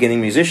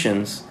 beginning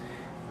musicians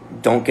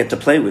don't get to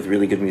play with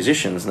really good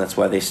musicians, and that's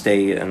why they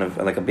stay on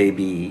like a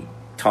baby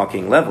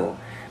talking level.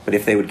 But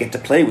if they would get to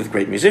play with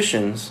great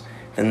musicians,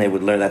 then they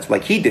would learn. That's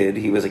like he did.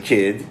 He was a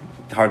kid,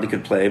 hardly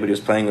could play, but he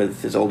was playing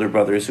with his older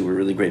brothers who were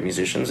really great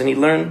musicians, and he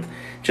learned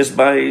just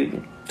by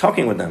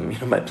talking with them,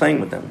 by playing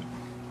with them.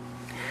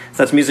 So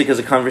that's music as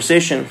a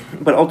conversation.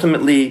 But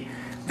ultimately,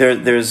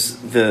 there's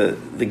the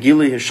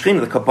Gilui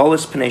Hashchina, the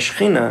Kabbalas Pnei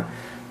Shechina,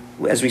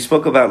 as we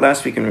spoke about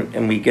last week,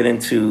 and we get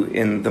into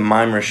in the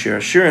Maimer Shir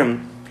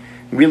Hashirim,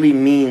 really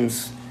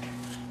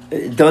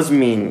does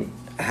mean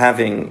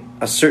having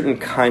a certain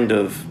kind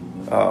of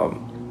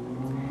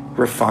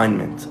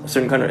refinement, a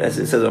certain kind of, as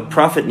it says, a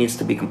prophet needs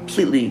to be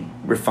completely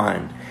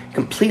refined,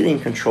 completely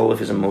in control of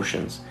his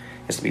emotions.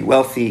 He has to be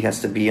wealthy, he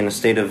has to be in a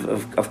state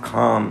of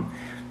calm.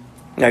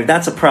 Now,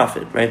 that's a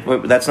prophet, right?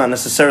 That's not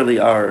necessarily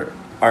our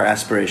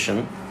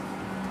aspiration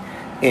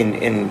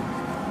in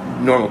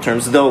normal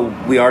terms, though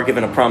we are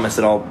given a promise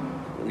that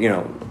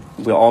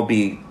we'll all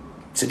be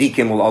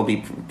tzaddikim, will all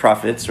be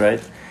prophets,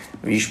 right?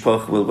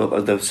 Yishpoch,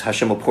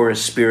 Hashem will pour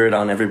His Spirit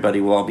on everybody,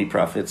 will all be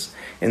prophets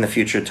in the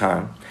future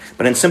time.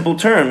 But in simple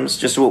terms,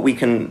 just what we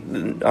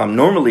can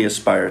normally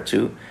aspire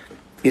to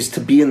is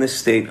to be in this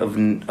state of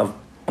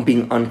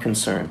being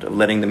unconcerned, of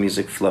letting the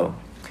music flow.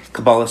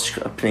 Kabbalah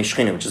Pnei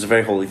Shechina, which is a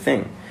very holy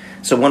thing.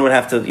 So one would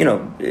have to,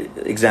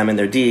 examine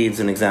their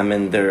deeds and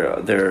examine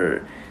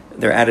their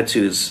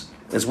attitudes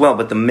as well.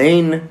 But the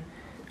main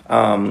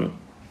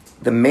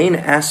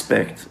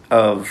aspect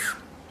of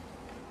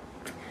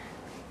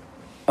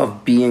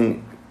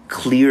being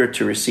clear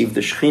to receive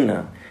the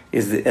Shekhinah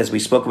is, as we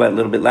spoke about a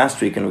little bit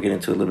last week, and we'll get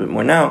into a little bit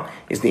more now,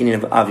 is the meaning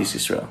of Avis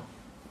Yisrael,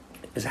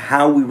 is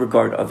how we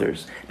regard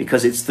others,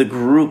 because it's the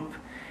group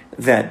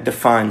that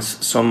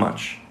defines so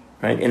much,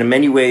 right? And in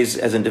many ways,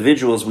 as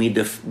individuals,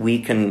 we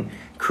can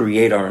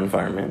create our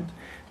environment,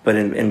 but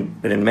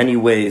in many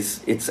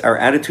ways, it's our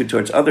attitude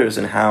towards others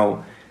and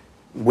how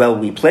well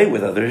we play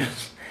with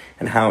others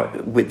and how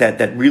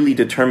that really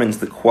determines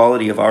the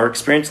quality of our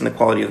experience and the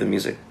quality of the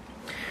music.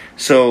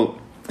 So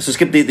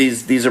skip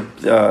these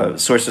are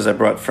sources I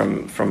brought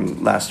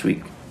from last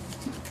week,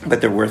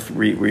 but they're worth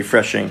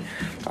refreshing.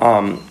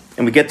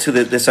 And we get to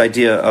this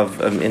idea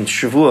of in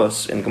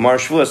Shavuos, in Gemara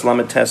Shavuos,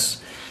 Lamed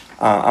Tes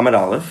Amud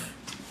Aleph.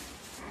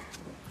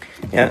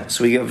 Yeah,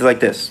 so we give like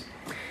this.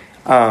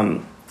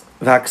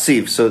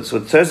 V'aksiv. So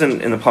it says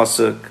in the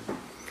pasuk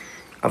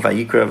of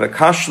Vayikra,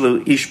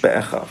 V'kashlu ish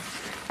be'echav.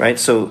 Right.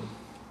 So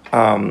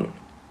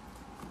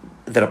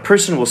that a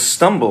person will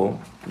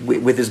stumble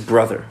with his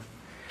brother.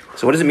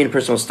 So what does it mean a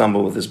person will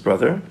stumble with his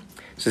brother?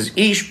 It says,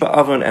 Ish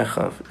ba'avon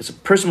echav. It's a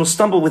person will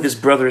stumble with his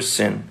brother's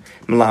sin.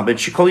 Melabed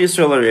shekol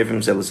Yisrael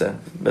arevim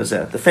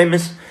zelazeh. The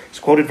famous, it's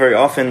quoted very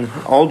often,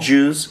 all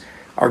Jews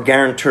are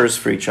guarantors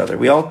for each other.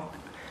 We all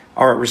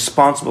are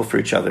responsible for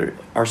each other,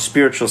 our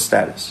spiritual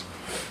status.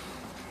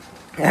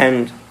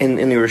 And in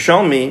the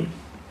Yerushalmi,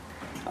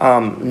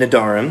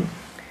 Nedarim,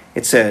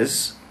 it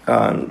says,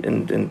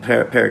 in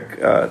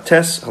Perik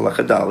Tes,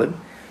 Halacha Daled,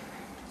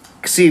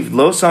 Ksiv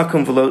lo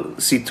sakum v'lo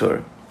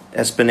situr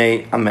es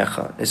b'nei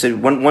amecha. It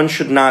said one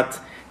should not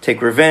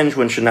take revenge,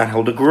 one should not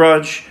hold a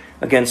grudge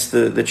against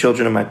the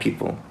children of my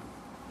people.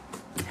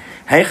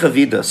 Hey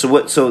chavida.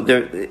 So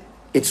there,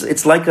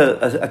 it's like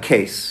a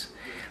case.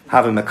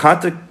 Have a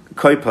makata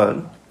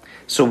koipad.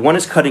 So one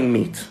is cutting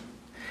meat.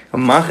 A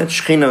machet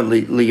shchina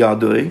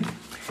liyadui,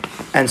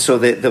 and so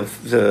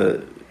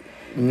the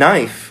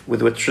knife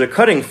with which they're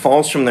cutting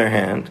falls from their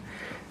hand,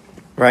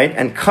 right,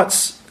 and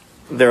cuts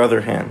their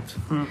other hand.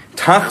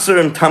 Tachzer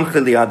and tamche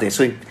liyadei.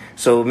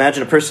 So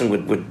imagine a person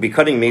would be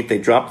cutting meat. They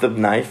drop the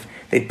knife.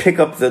 They'd pick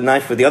up the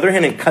knife with the other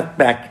hand and cut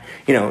back,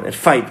 and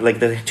fight like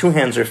the two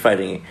hands are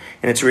fighting,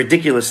 and it's a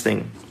ridiculous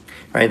thing,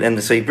 right?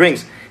 And so he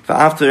brings. This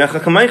is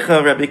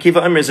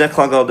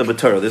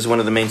one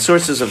of the main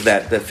sources of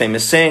that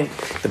famous saying.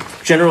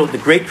 The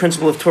great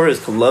principle of Torah is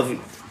to love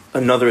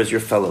another as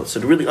your fellow.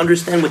 So to really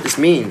understand what this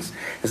means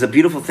is a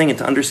beautiful thing, and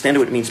to understand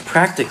what it means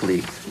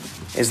practically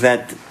is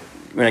that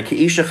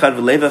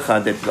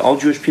that all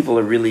Jewish people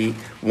are really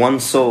one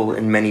soul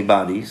in many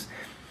bodies.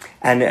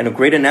 And a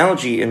great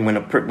analogy in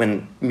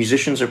when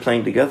musicians are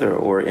playing together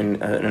or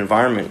in an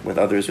environment with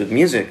others with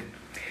music,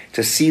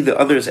 to see the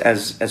others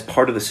as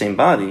part of the same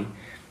body.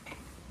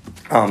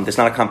 There's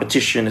not a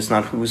competition. It's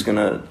not who's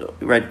gonna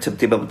to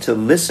be able to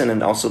listen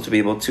and also to be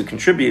able to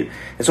contribute.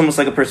 It's almost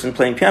like a person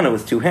playing piano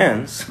with two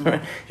hands.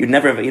 Right? You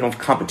don't have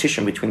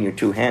competition between your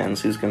two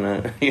hands. Who's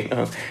gonna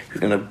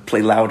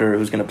play louder?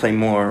 Who's gonna play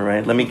more?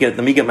 Right? Let me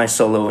get my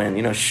solo in.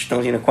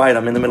 Don't quiet.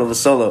 I'm in the middle of a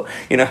solo.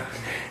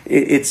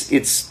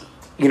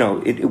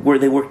 Where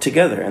they work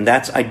together, and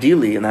that's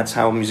ideally, and that's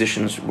how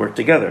musicians work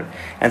together.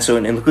 And so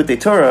in Likutei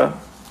Torah,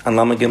 on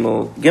Lama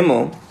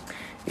Gimel,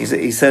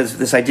 he says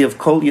this idea of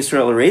Kol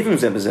Yisrael Arevim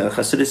Zebezeh.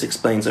 Chassidus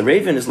explains a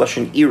raven is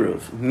lashon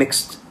iruv,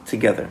 mixed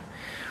together.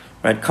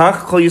 Right?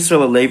 Kach Kol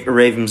Yisrael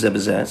Arevim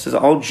Zebezeh says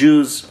all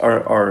Jews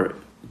are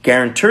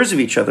guarantors of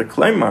each other.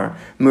 Kleimar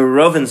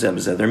Murovin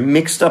Zebezeh. They're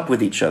mixed up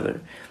with each other.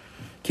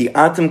 Ki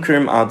Atam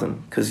Kirim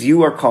Adam, because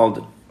you are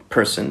called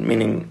person,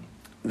 meaning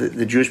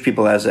the Jewish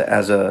people as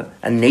a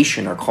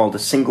nation are called a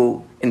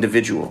single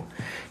individual.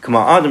 Kama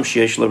Adam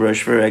sheyesh lo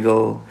rosh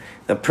v'regel.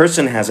 The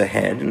person has a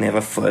head and they have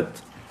a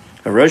foot.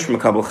 So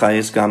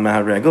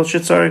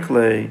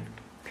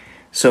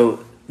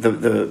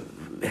the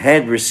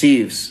head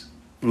receives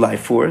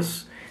life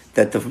force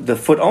that the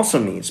foot also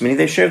needs, meaning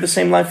they share the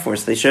same life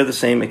force, they share the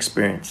same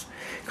experience.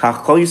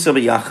 All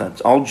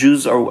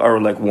Jews are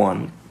like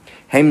one.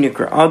 They're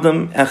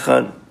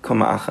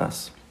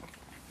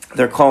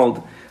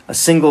called a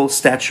single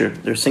stature,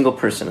 they're a single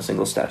person, a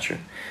single stature.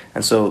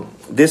 And so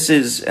this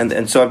is,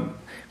 and so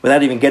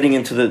without even getting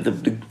into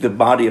the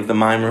body of the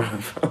mimer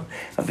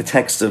of the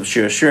text of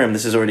Shir Hashirim,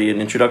 this is already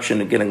an introduction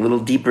to getting a little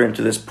deeper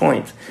into this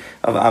point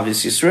of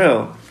Avos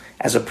Yisrael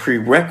as a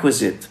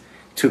prerequisite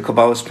to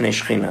Kabbalah's Pnei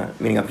Shechina,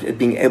 meaning of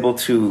being able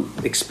to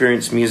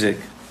experience music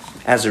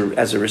as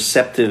a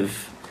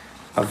receptive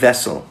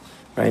vessel,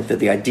 right? That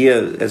the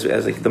idea, as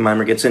the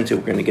mimer gets into,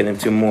 we're going to get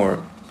into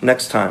more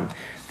next time,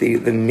 the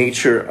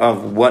nature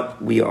of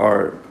what we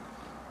are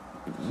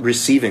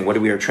receiving, what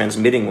we are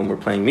transmitting when we're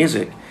playing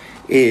music,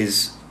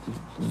 is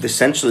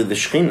essentially the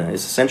Shechina,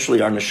 is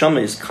essentially our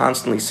neshama is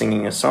constantly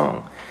singing a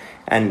song,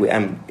 and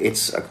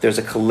there's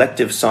a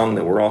collective song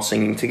that we're all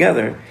singing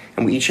together,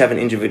 and we each have an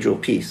individual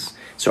piece.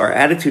 So our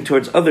attitude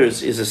towards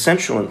others is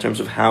essential in terms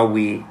of how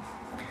we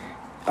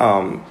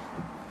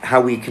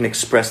can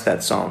express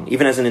that song,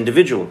 even as an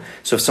individual.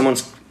 So if someone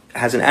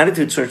has an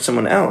attitude towards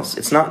someone else,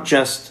 it's not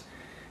just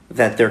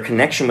that their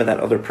connection with that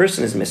other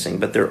person is missing,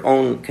 but their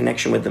own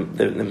connection with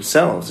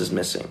themselves is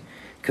missing,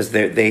 because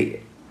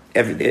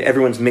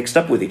everyone's mixed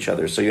up with each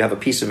other, so you have a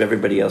piece of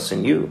everybody else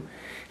in you.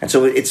 And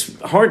so it's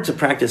hard to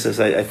practice this,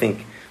 I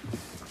think,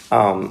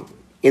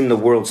 in the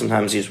world.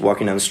 Sometimes you're just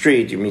walking down the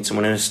street, you meet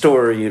someone in a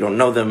store, you don't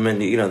know them, and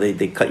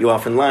they cut you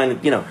off in line.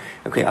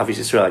 Okay,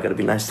 obviously, Israel, I got to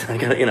be nice, I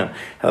got to have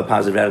a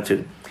positive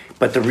attitude.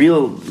 But the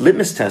real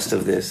litmus test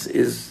of this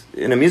is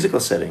in a musical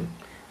setting.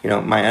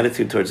 my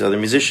attitude towards other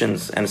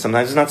musicians. And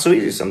sometimes it's not so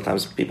easy.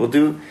 Sometimes people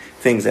do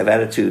things, have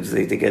attitudes.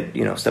 They get,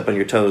 step on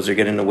your toes or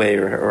get in the way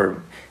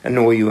or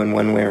annoy you in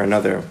one way or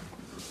another.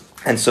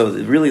 And so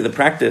really the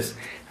practice,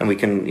 and we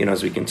can,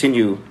 as we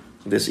continue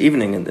this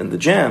evening in the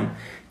jam,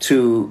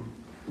 to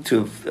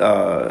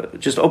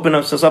just open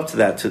ourselves up to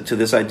that, to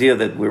this idea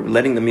that we're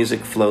letting the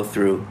music flow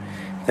through,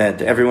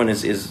 that everyone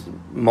is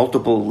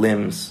multiple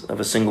limbs of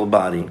a single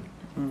body,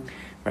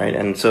 right?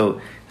 And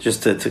so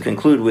just to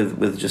conclude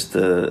with just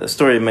a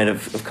story, you might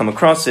have come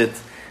across it,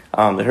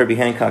 that Herbie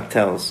Hancock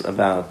tells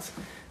about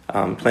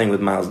playing with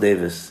Miles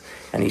Davis.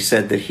 And he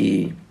said that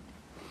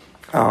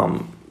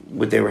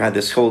they had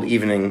this whole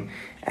evening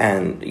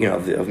and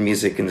of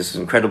music, and this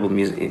incredible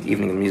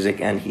evening of music,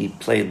 and he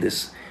played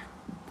this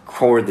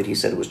chord that he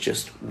said was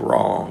just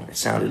wrong. It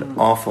sounded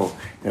awful,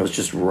 and it was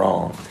just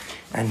wrong.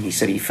 And he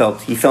said he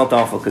felt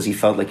awful because he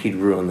felt like he'd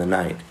ruined the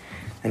night.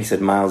 And he said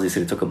he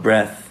said he took a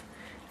breath,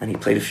 and he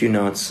played a few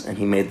notes, and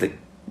he made the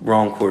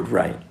wrong chord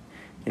right.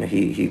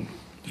 He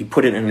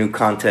put it in a new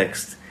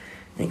context.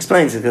 And he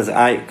explains it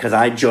because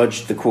I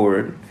judged the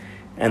chord,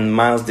 and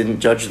Miles didn't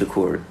judge the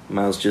chord.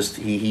 Miles just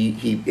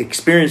he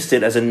experienced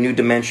it as a new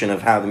dimension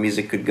of how the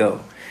music could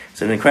go.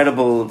 It's an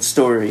incredible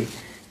story,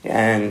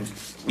 and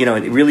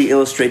it really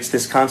illustrates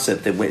this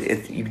concept that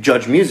if you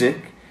judge music,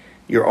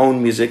 your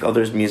own music,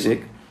 others'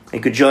 music, you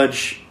could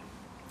judge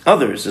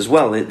others as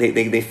well.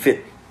 They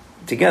fit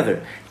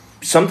together.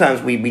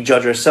 Sometimes we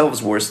judge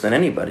ourselves worse than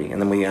anybody,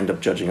 and then we end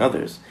up judging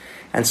others.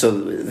 And so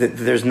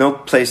there's no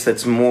place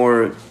that's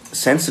more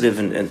sensitive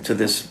and to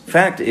this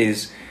fact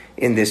is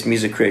in this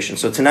music creation.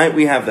 So tonight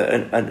we have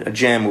a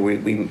jam where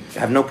we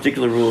have no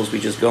particular rules. We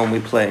just go and we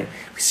play.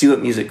 We see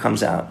what music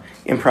comes out.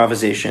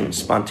 Improvisation,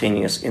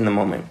 spontaneous, in the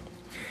moment.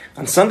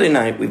 On Sunday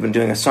night, we've been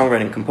doing a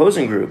songwriting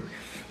composing group,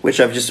 which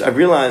I've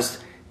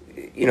realized,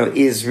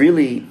 is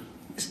really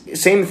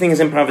same thing as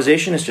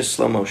improvisation. It's just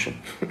slow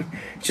motion.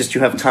 Just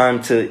you have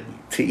time to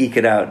eke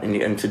it out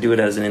and to do it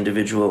as an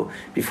individual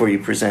before you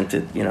present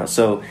it.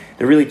 So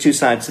they're really two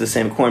sides to the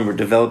same coin. We're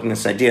developing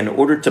this idea in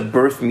order to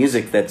birth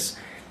music that's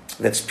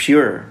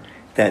pure,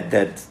 that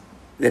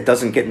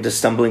doesn't get into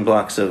stumbling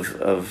blocks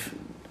of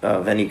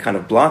any kind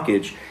of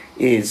blockage,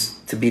 is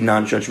to be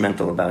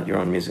non-judgmental about your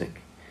own music.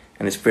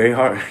 And it's very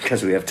hard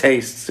because we have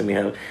tastes, and we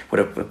have what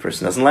if a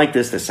person doesn't like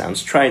this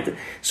sounds trite.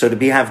 So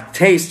to have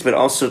taste, but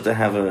also to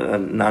have a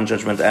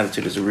non-judgmental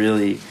attitude is a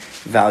really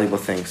valuable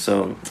thing.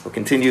 So we'll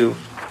continue,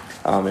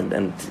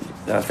 and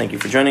thank you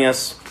for joining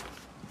us.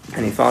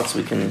 Any thoughts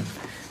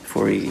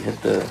before we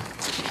hit the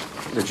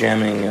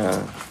jamming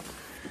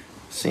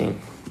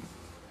scene?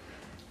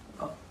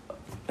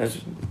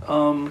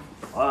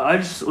 I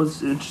just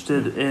was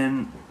interested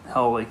in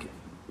how like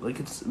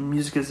it's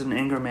music is an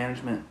anger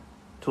management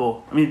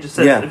tool. I mean, it just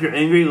says if you're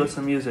angry,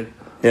 listen to music.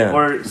 Yeah.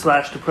 Or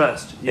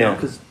 /depressed, you know,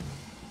 because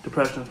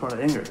depression is part of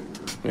anger.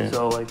 Yeah.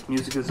 So like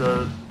music is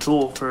a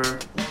tool for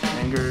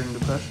anger and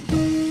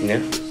depression. Yeah.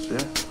 Yeah.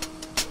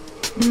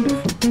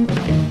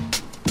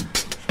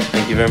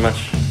 Thank you very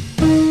much.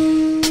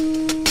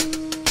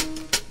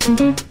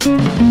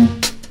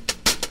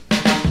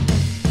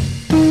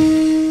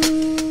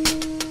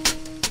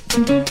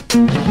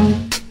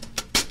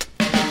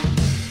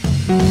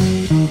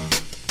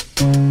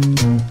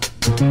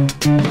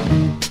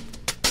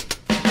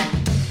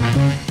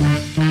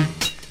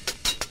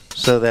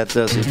 So that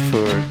does it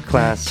for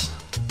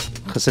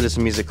Chassidus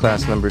music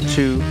class number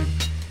 2.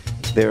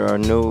 There are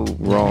no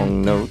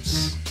wrong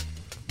notes.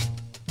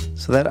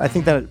 So I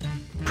think that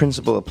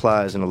principle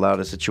applies in a lot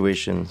of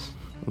situations.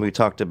 We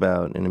talked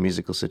about in a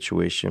musical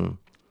situation,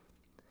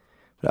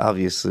 but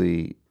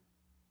obviously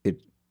it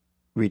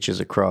reaches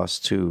across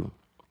to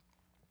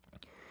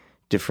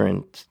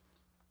different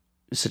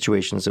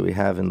situations that we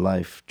have in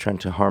life, trying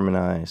to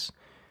harmonize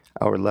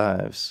our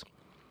lives,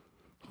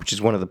 which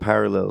is one of the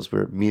parallels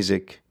where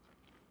music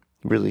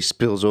really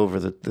spills over,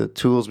 the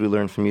tools we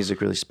learn from music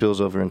really spills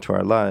over into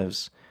our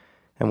lives,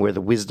 and where the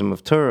wisdom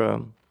of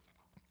Torah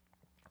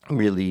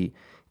really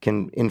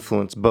can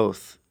influence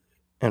both.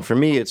 And for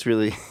me, it's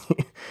really,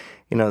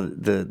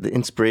 the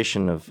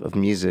inspiration of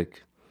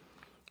music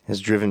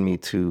has driven me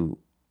to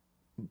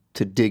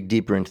dig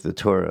deeper into the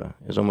Torah.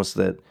 It's almost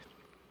that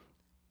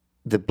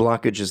the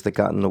blockages that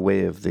got in the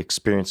way of the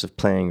experience of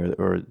playing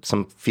or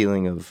some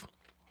feeling of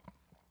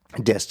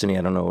destiny,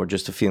 I don't know, or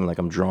just a feeling like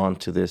I'm drawn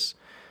to this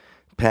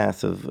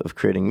path of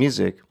creating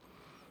music,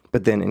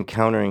 but then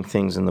encountering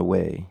things in the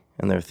way.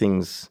 And there are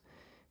things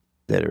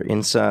that are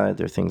inside,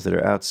 there are things that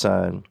are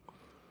outside,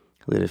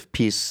 that if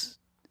peace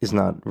is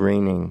not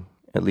reigning,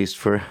 at least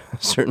for a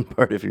certain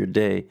part of your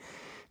day,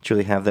 to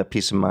really have that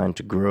peace of mind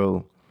to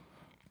grow,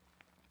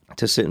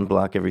 to sit and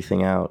block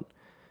everything out,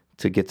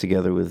 to get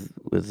together with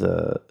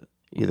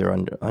either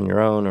on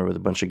your own or with a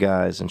bunch of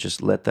guys and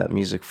just let that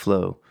music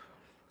flow.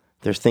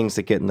 There's things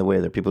that get in the way.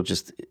 There are people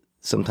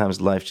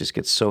sometimes life just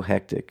gets so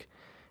hectic.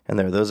 And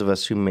there are those of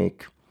us who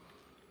make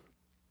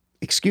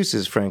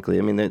excuses, frankly.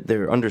 I mean,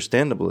 they're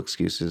understandable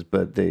excuses,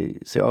 but they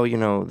say,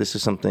 this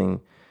is something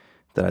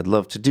that I'd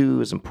love to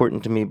do, is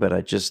important to me, but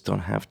I just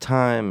don't have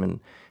time. And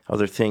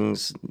other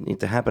things need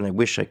to happen. I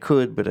wish I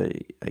could, but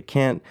I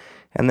can't.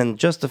 And then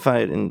justify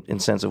it in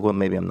sense of, well,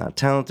 maybe I'm not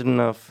talented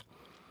enough.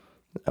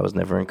 I was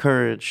never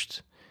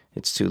encouraged.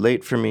 It's too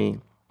late for me.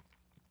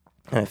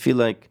 And I feel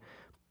like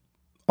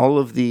all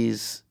of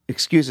these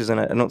excuses, and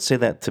I don't say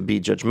that to be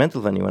judgmental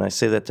of anyone, I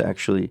say that to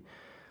actually,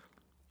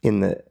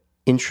 in the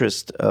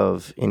interest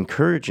of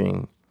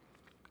encouraging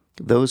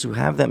those who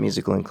have that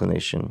musical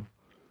inclination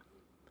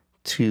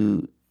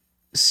to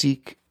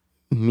seek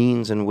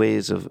means and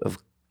ways of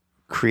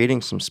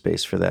creating some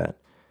space for that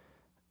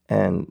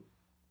and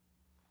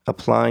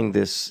applying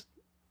this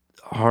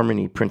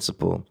harmony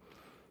principle,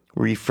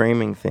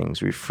 reframing things,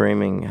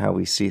 reframing how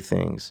we see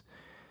things.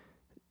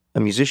 A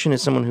musician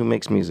is someone who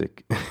makes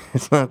music.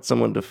 It's not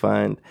someone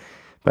defined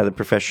by the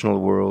professional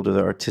world or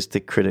the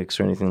artistic critics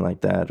or anything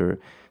like that, or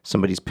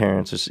somebody's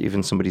parents or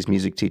even somebody's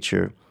music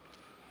teacher.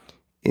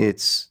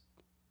 It's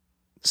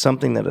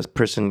something that a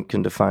person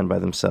can define by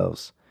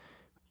themselves.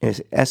 In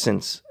its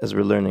essence, as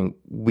we're learning,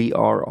 we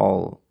are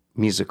all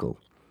musical.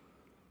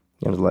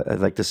 I'd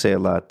like to say a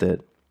lot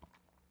that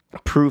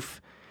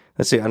proof,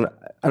 let's say,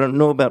 I don't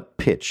know about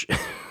pitch,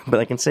 but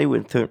I can say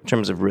in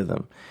terms of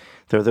rhythm.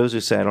 There are those who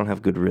say I don't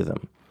have good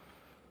rhythm.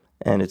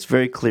 And it's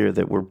very clear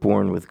that we're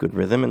born with good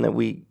rhythm, and that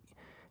we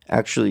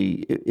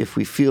actually, if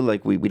we feel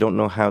like we don't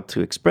know how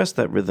to express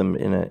that rhythm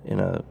in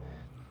a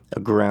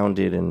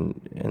grounded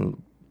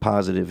and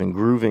positive and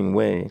grooving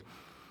way,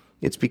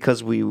 it's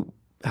because we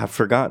have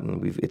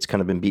forgotten. It's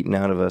kind of been beaten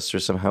out of us, or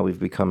somehow we've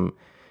become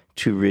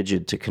too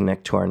rigid to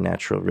connect to our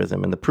natural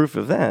rhythm. And the proof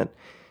of that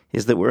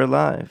is that we're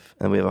alive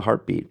and we have a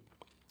heartbeat.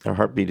 Our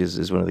heartbeat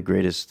is one of the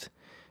greatest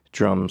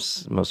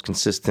drums, most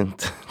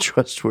consistent,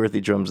 trustworthy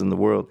drums in the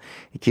world.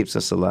 It keeps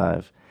us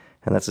alive.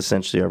 And that's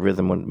essentially our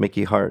rhythm. When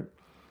Mickey Hart,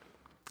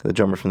 the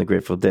drummer from the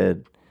Grateful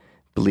Dead,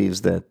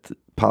 believes that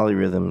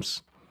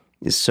polyrhythms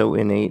is so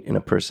innate in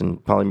a person,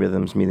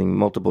 polyrhythms meaning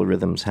multiple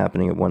rhythms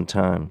happening at one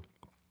time,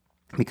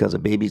 because a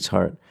baby's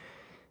heart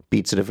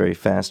beats at a very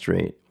fast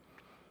rate,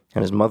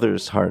 and his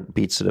mother's heart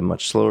beats at a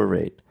much slower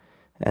rate.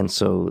 And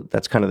so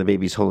that's kind of the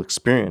baby's whole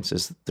experience,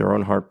 is their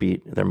own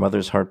heartbeat, their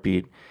mother's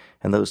heartbeat,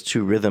 and those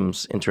two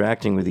rhythms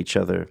interacting with each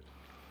other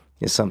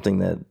is something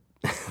that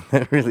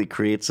that really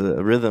creates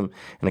a rhythm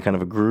and a kind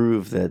of a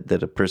groove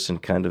that a person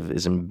kind of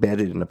is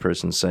embedded in a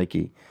person's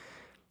psyche.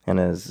 And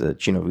as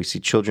we see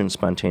children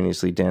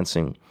spontaneously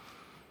dancing,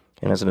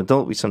 and as an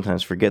adult we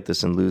sometimes forget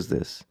this and lose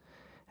this.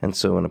 And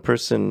so when a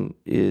person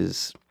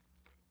is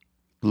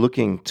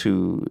looking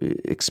to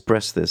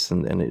express this,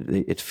 and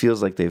it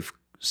feels like they've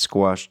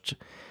squashed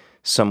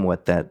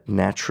somewhat that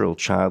natural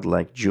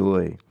childlike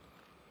joy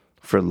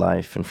for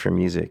life and for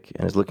music,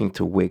 and is looking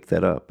to wake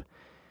that up.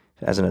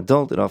 As an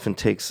adult, it often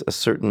takes a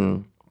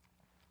certain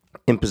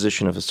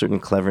imposition of a certain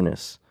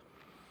cleverness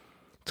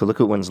to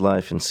look at one's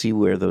life and see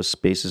where those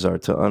spaces are,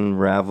 to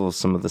unravel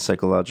some of the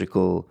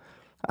psychological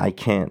I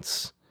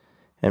can'ts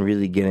and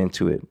really get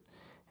into it.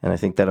 And I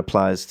think that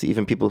applies to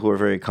even people who are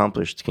very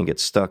accomplished, can get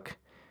stuck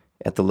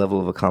at the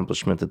level of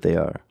accomplishment that they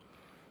are.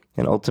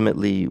 And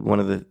ultimately, one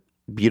of the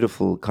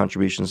beautiful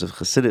contributions of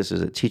Chassidus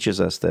is it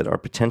teaches us that our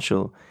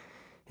potential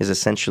is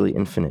essentially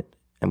infinite,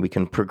 and we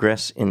can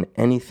progress in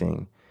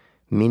anything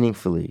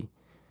meaningfully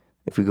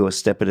if we go a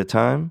step at a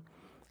time,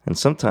 and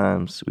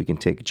sometimes we can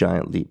take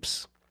giant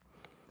leaps.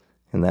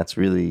 And that's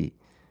really,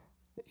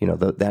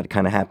 that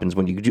kind of happens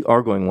when you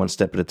are going one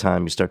step at a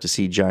time. You start to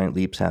see giant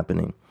leaps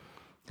happening.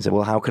 You say,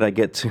 well, how could I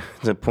get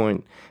to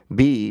point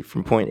B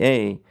from point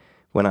A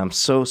when I'm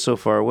so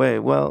far away?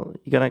 Well,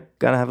 you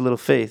gotta have a little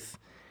faith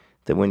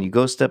that when you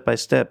go step by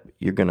step,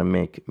 you're going to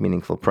make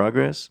meaningful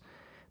progress,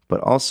 but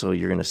also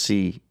you're going to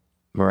see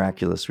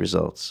miraculous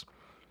results.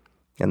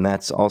 And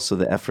that's also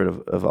the effort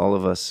of all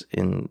of us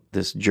in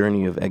this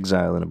journey of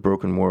exile in a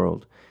broken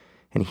world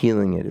and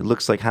healing it. It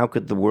looks like, how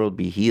could the world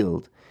be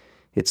healed?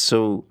 It's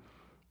so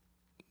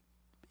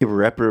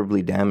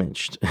irreparably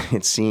damaged,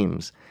 it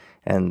seems.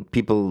 And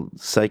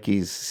people's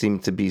psyches seem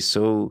to be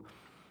so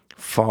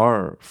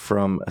far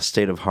from a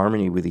state of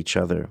harmony with each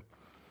other.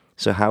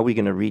 So how are we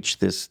going to reach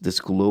this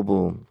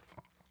global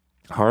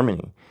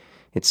harmony?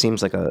 It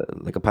seems like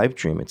a pipe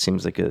dream. It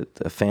seems like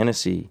a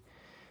fantasy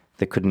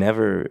that could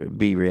never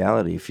be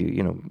reality.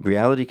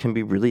 Reality can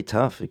be really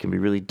tough. It can be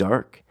really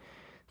dark.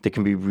 There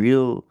can be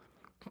real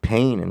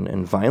pain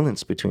and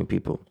violence between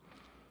people.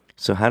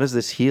 So how does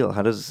this heal?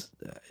 How does,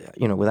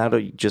 without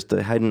just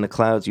a hide in the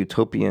clouds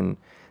utopian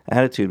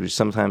attitude, which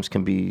sometimes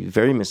can be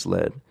very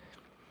misled,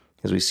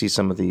 as we see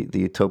some of the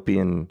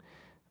utopian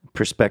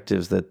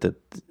perspectives that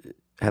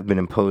have been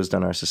imposed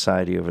on our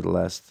society over the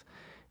last,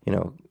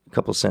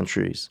 couple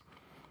centuries,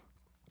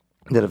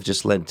 that have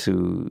just led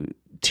to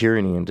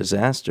tyranny and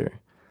disaster.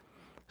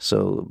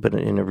 So, but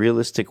in a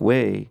realistic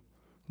way,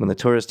 when the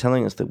Torah is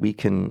telling us that we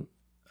can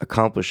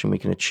accomplish and we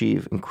can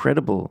achieve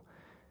incredible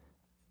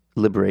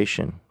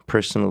liberation,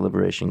 personal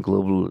liberation,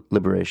 global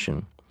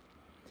liberation,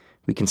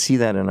 we can see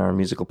that in our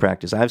musical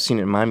practice. I've seen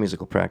it in my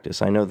musical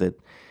practice. I know that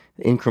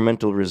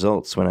incremental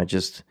results, when I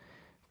just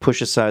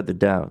push aside the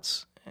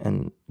doubts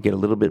and get a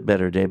little bit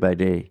better day by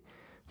day,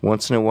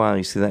 once in a while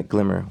you see that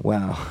glimmer.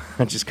 Wow,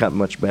 I just got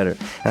much better.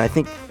 And I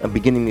think a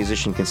beginning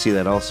musician can see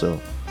that also.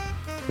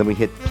 Then we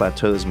hit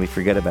plateaus and we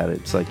forget about it.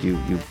 It's like you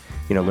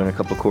learn a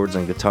couple chords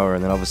on guitar,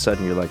 and then all of a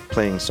sudden you're like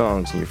playing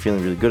songs and you're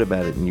feeling really good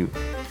about it, and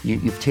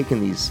you've taken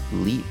these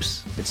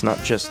leaps. It's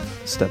not just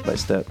step by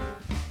step.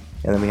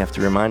 And then we have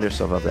to remind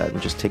ourselves of that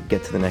and just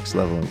get to the next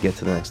level and get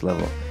to the next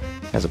level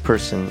as a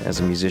person, as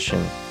a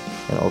musician,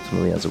 and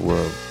ultimately as a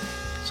world.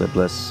 So I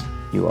bless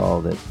you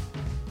all that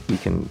we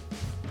can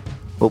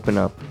open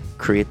up,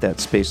 create that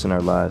space in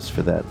our lives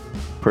for that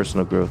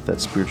personal growth,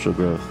 that spiritual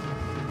growth,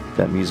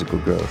 that musical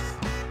growth.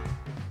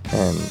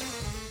 And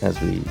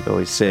as we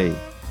always say,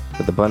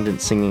 with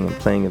abundant singing and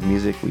playing of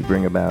music, we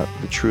bring about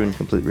the true and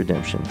complete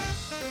redemption.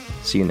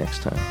 See you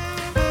next time.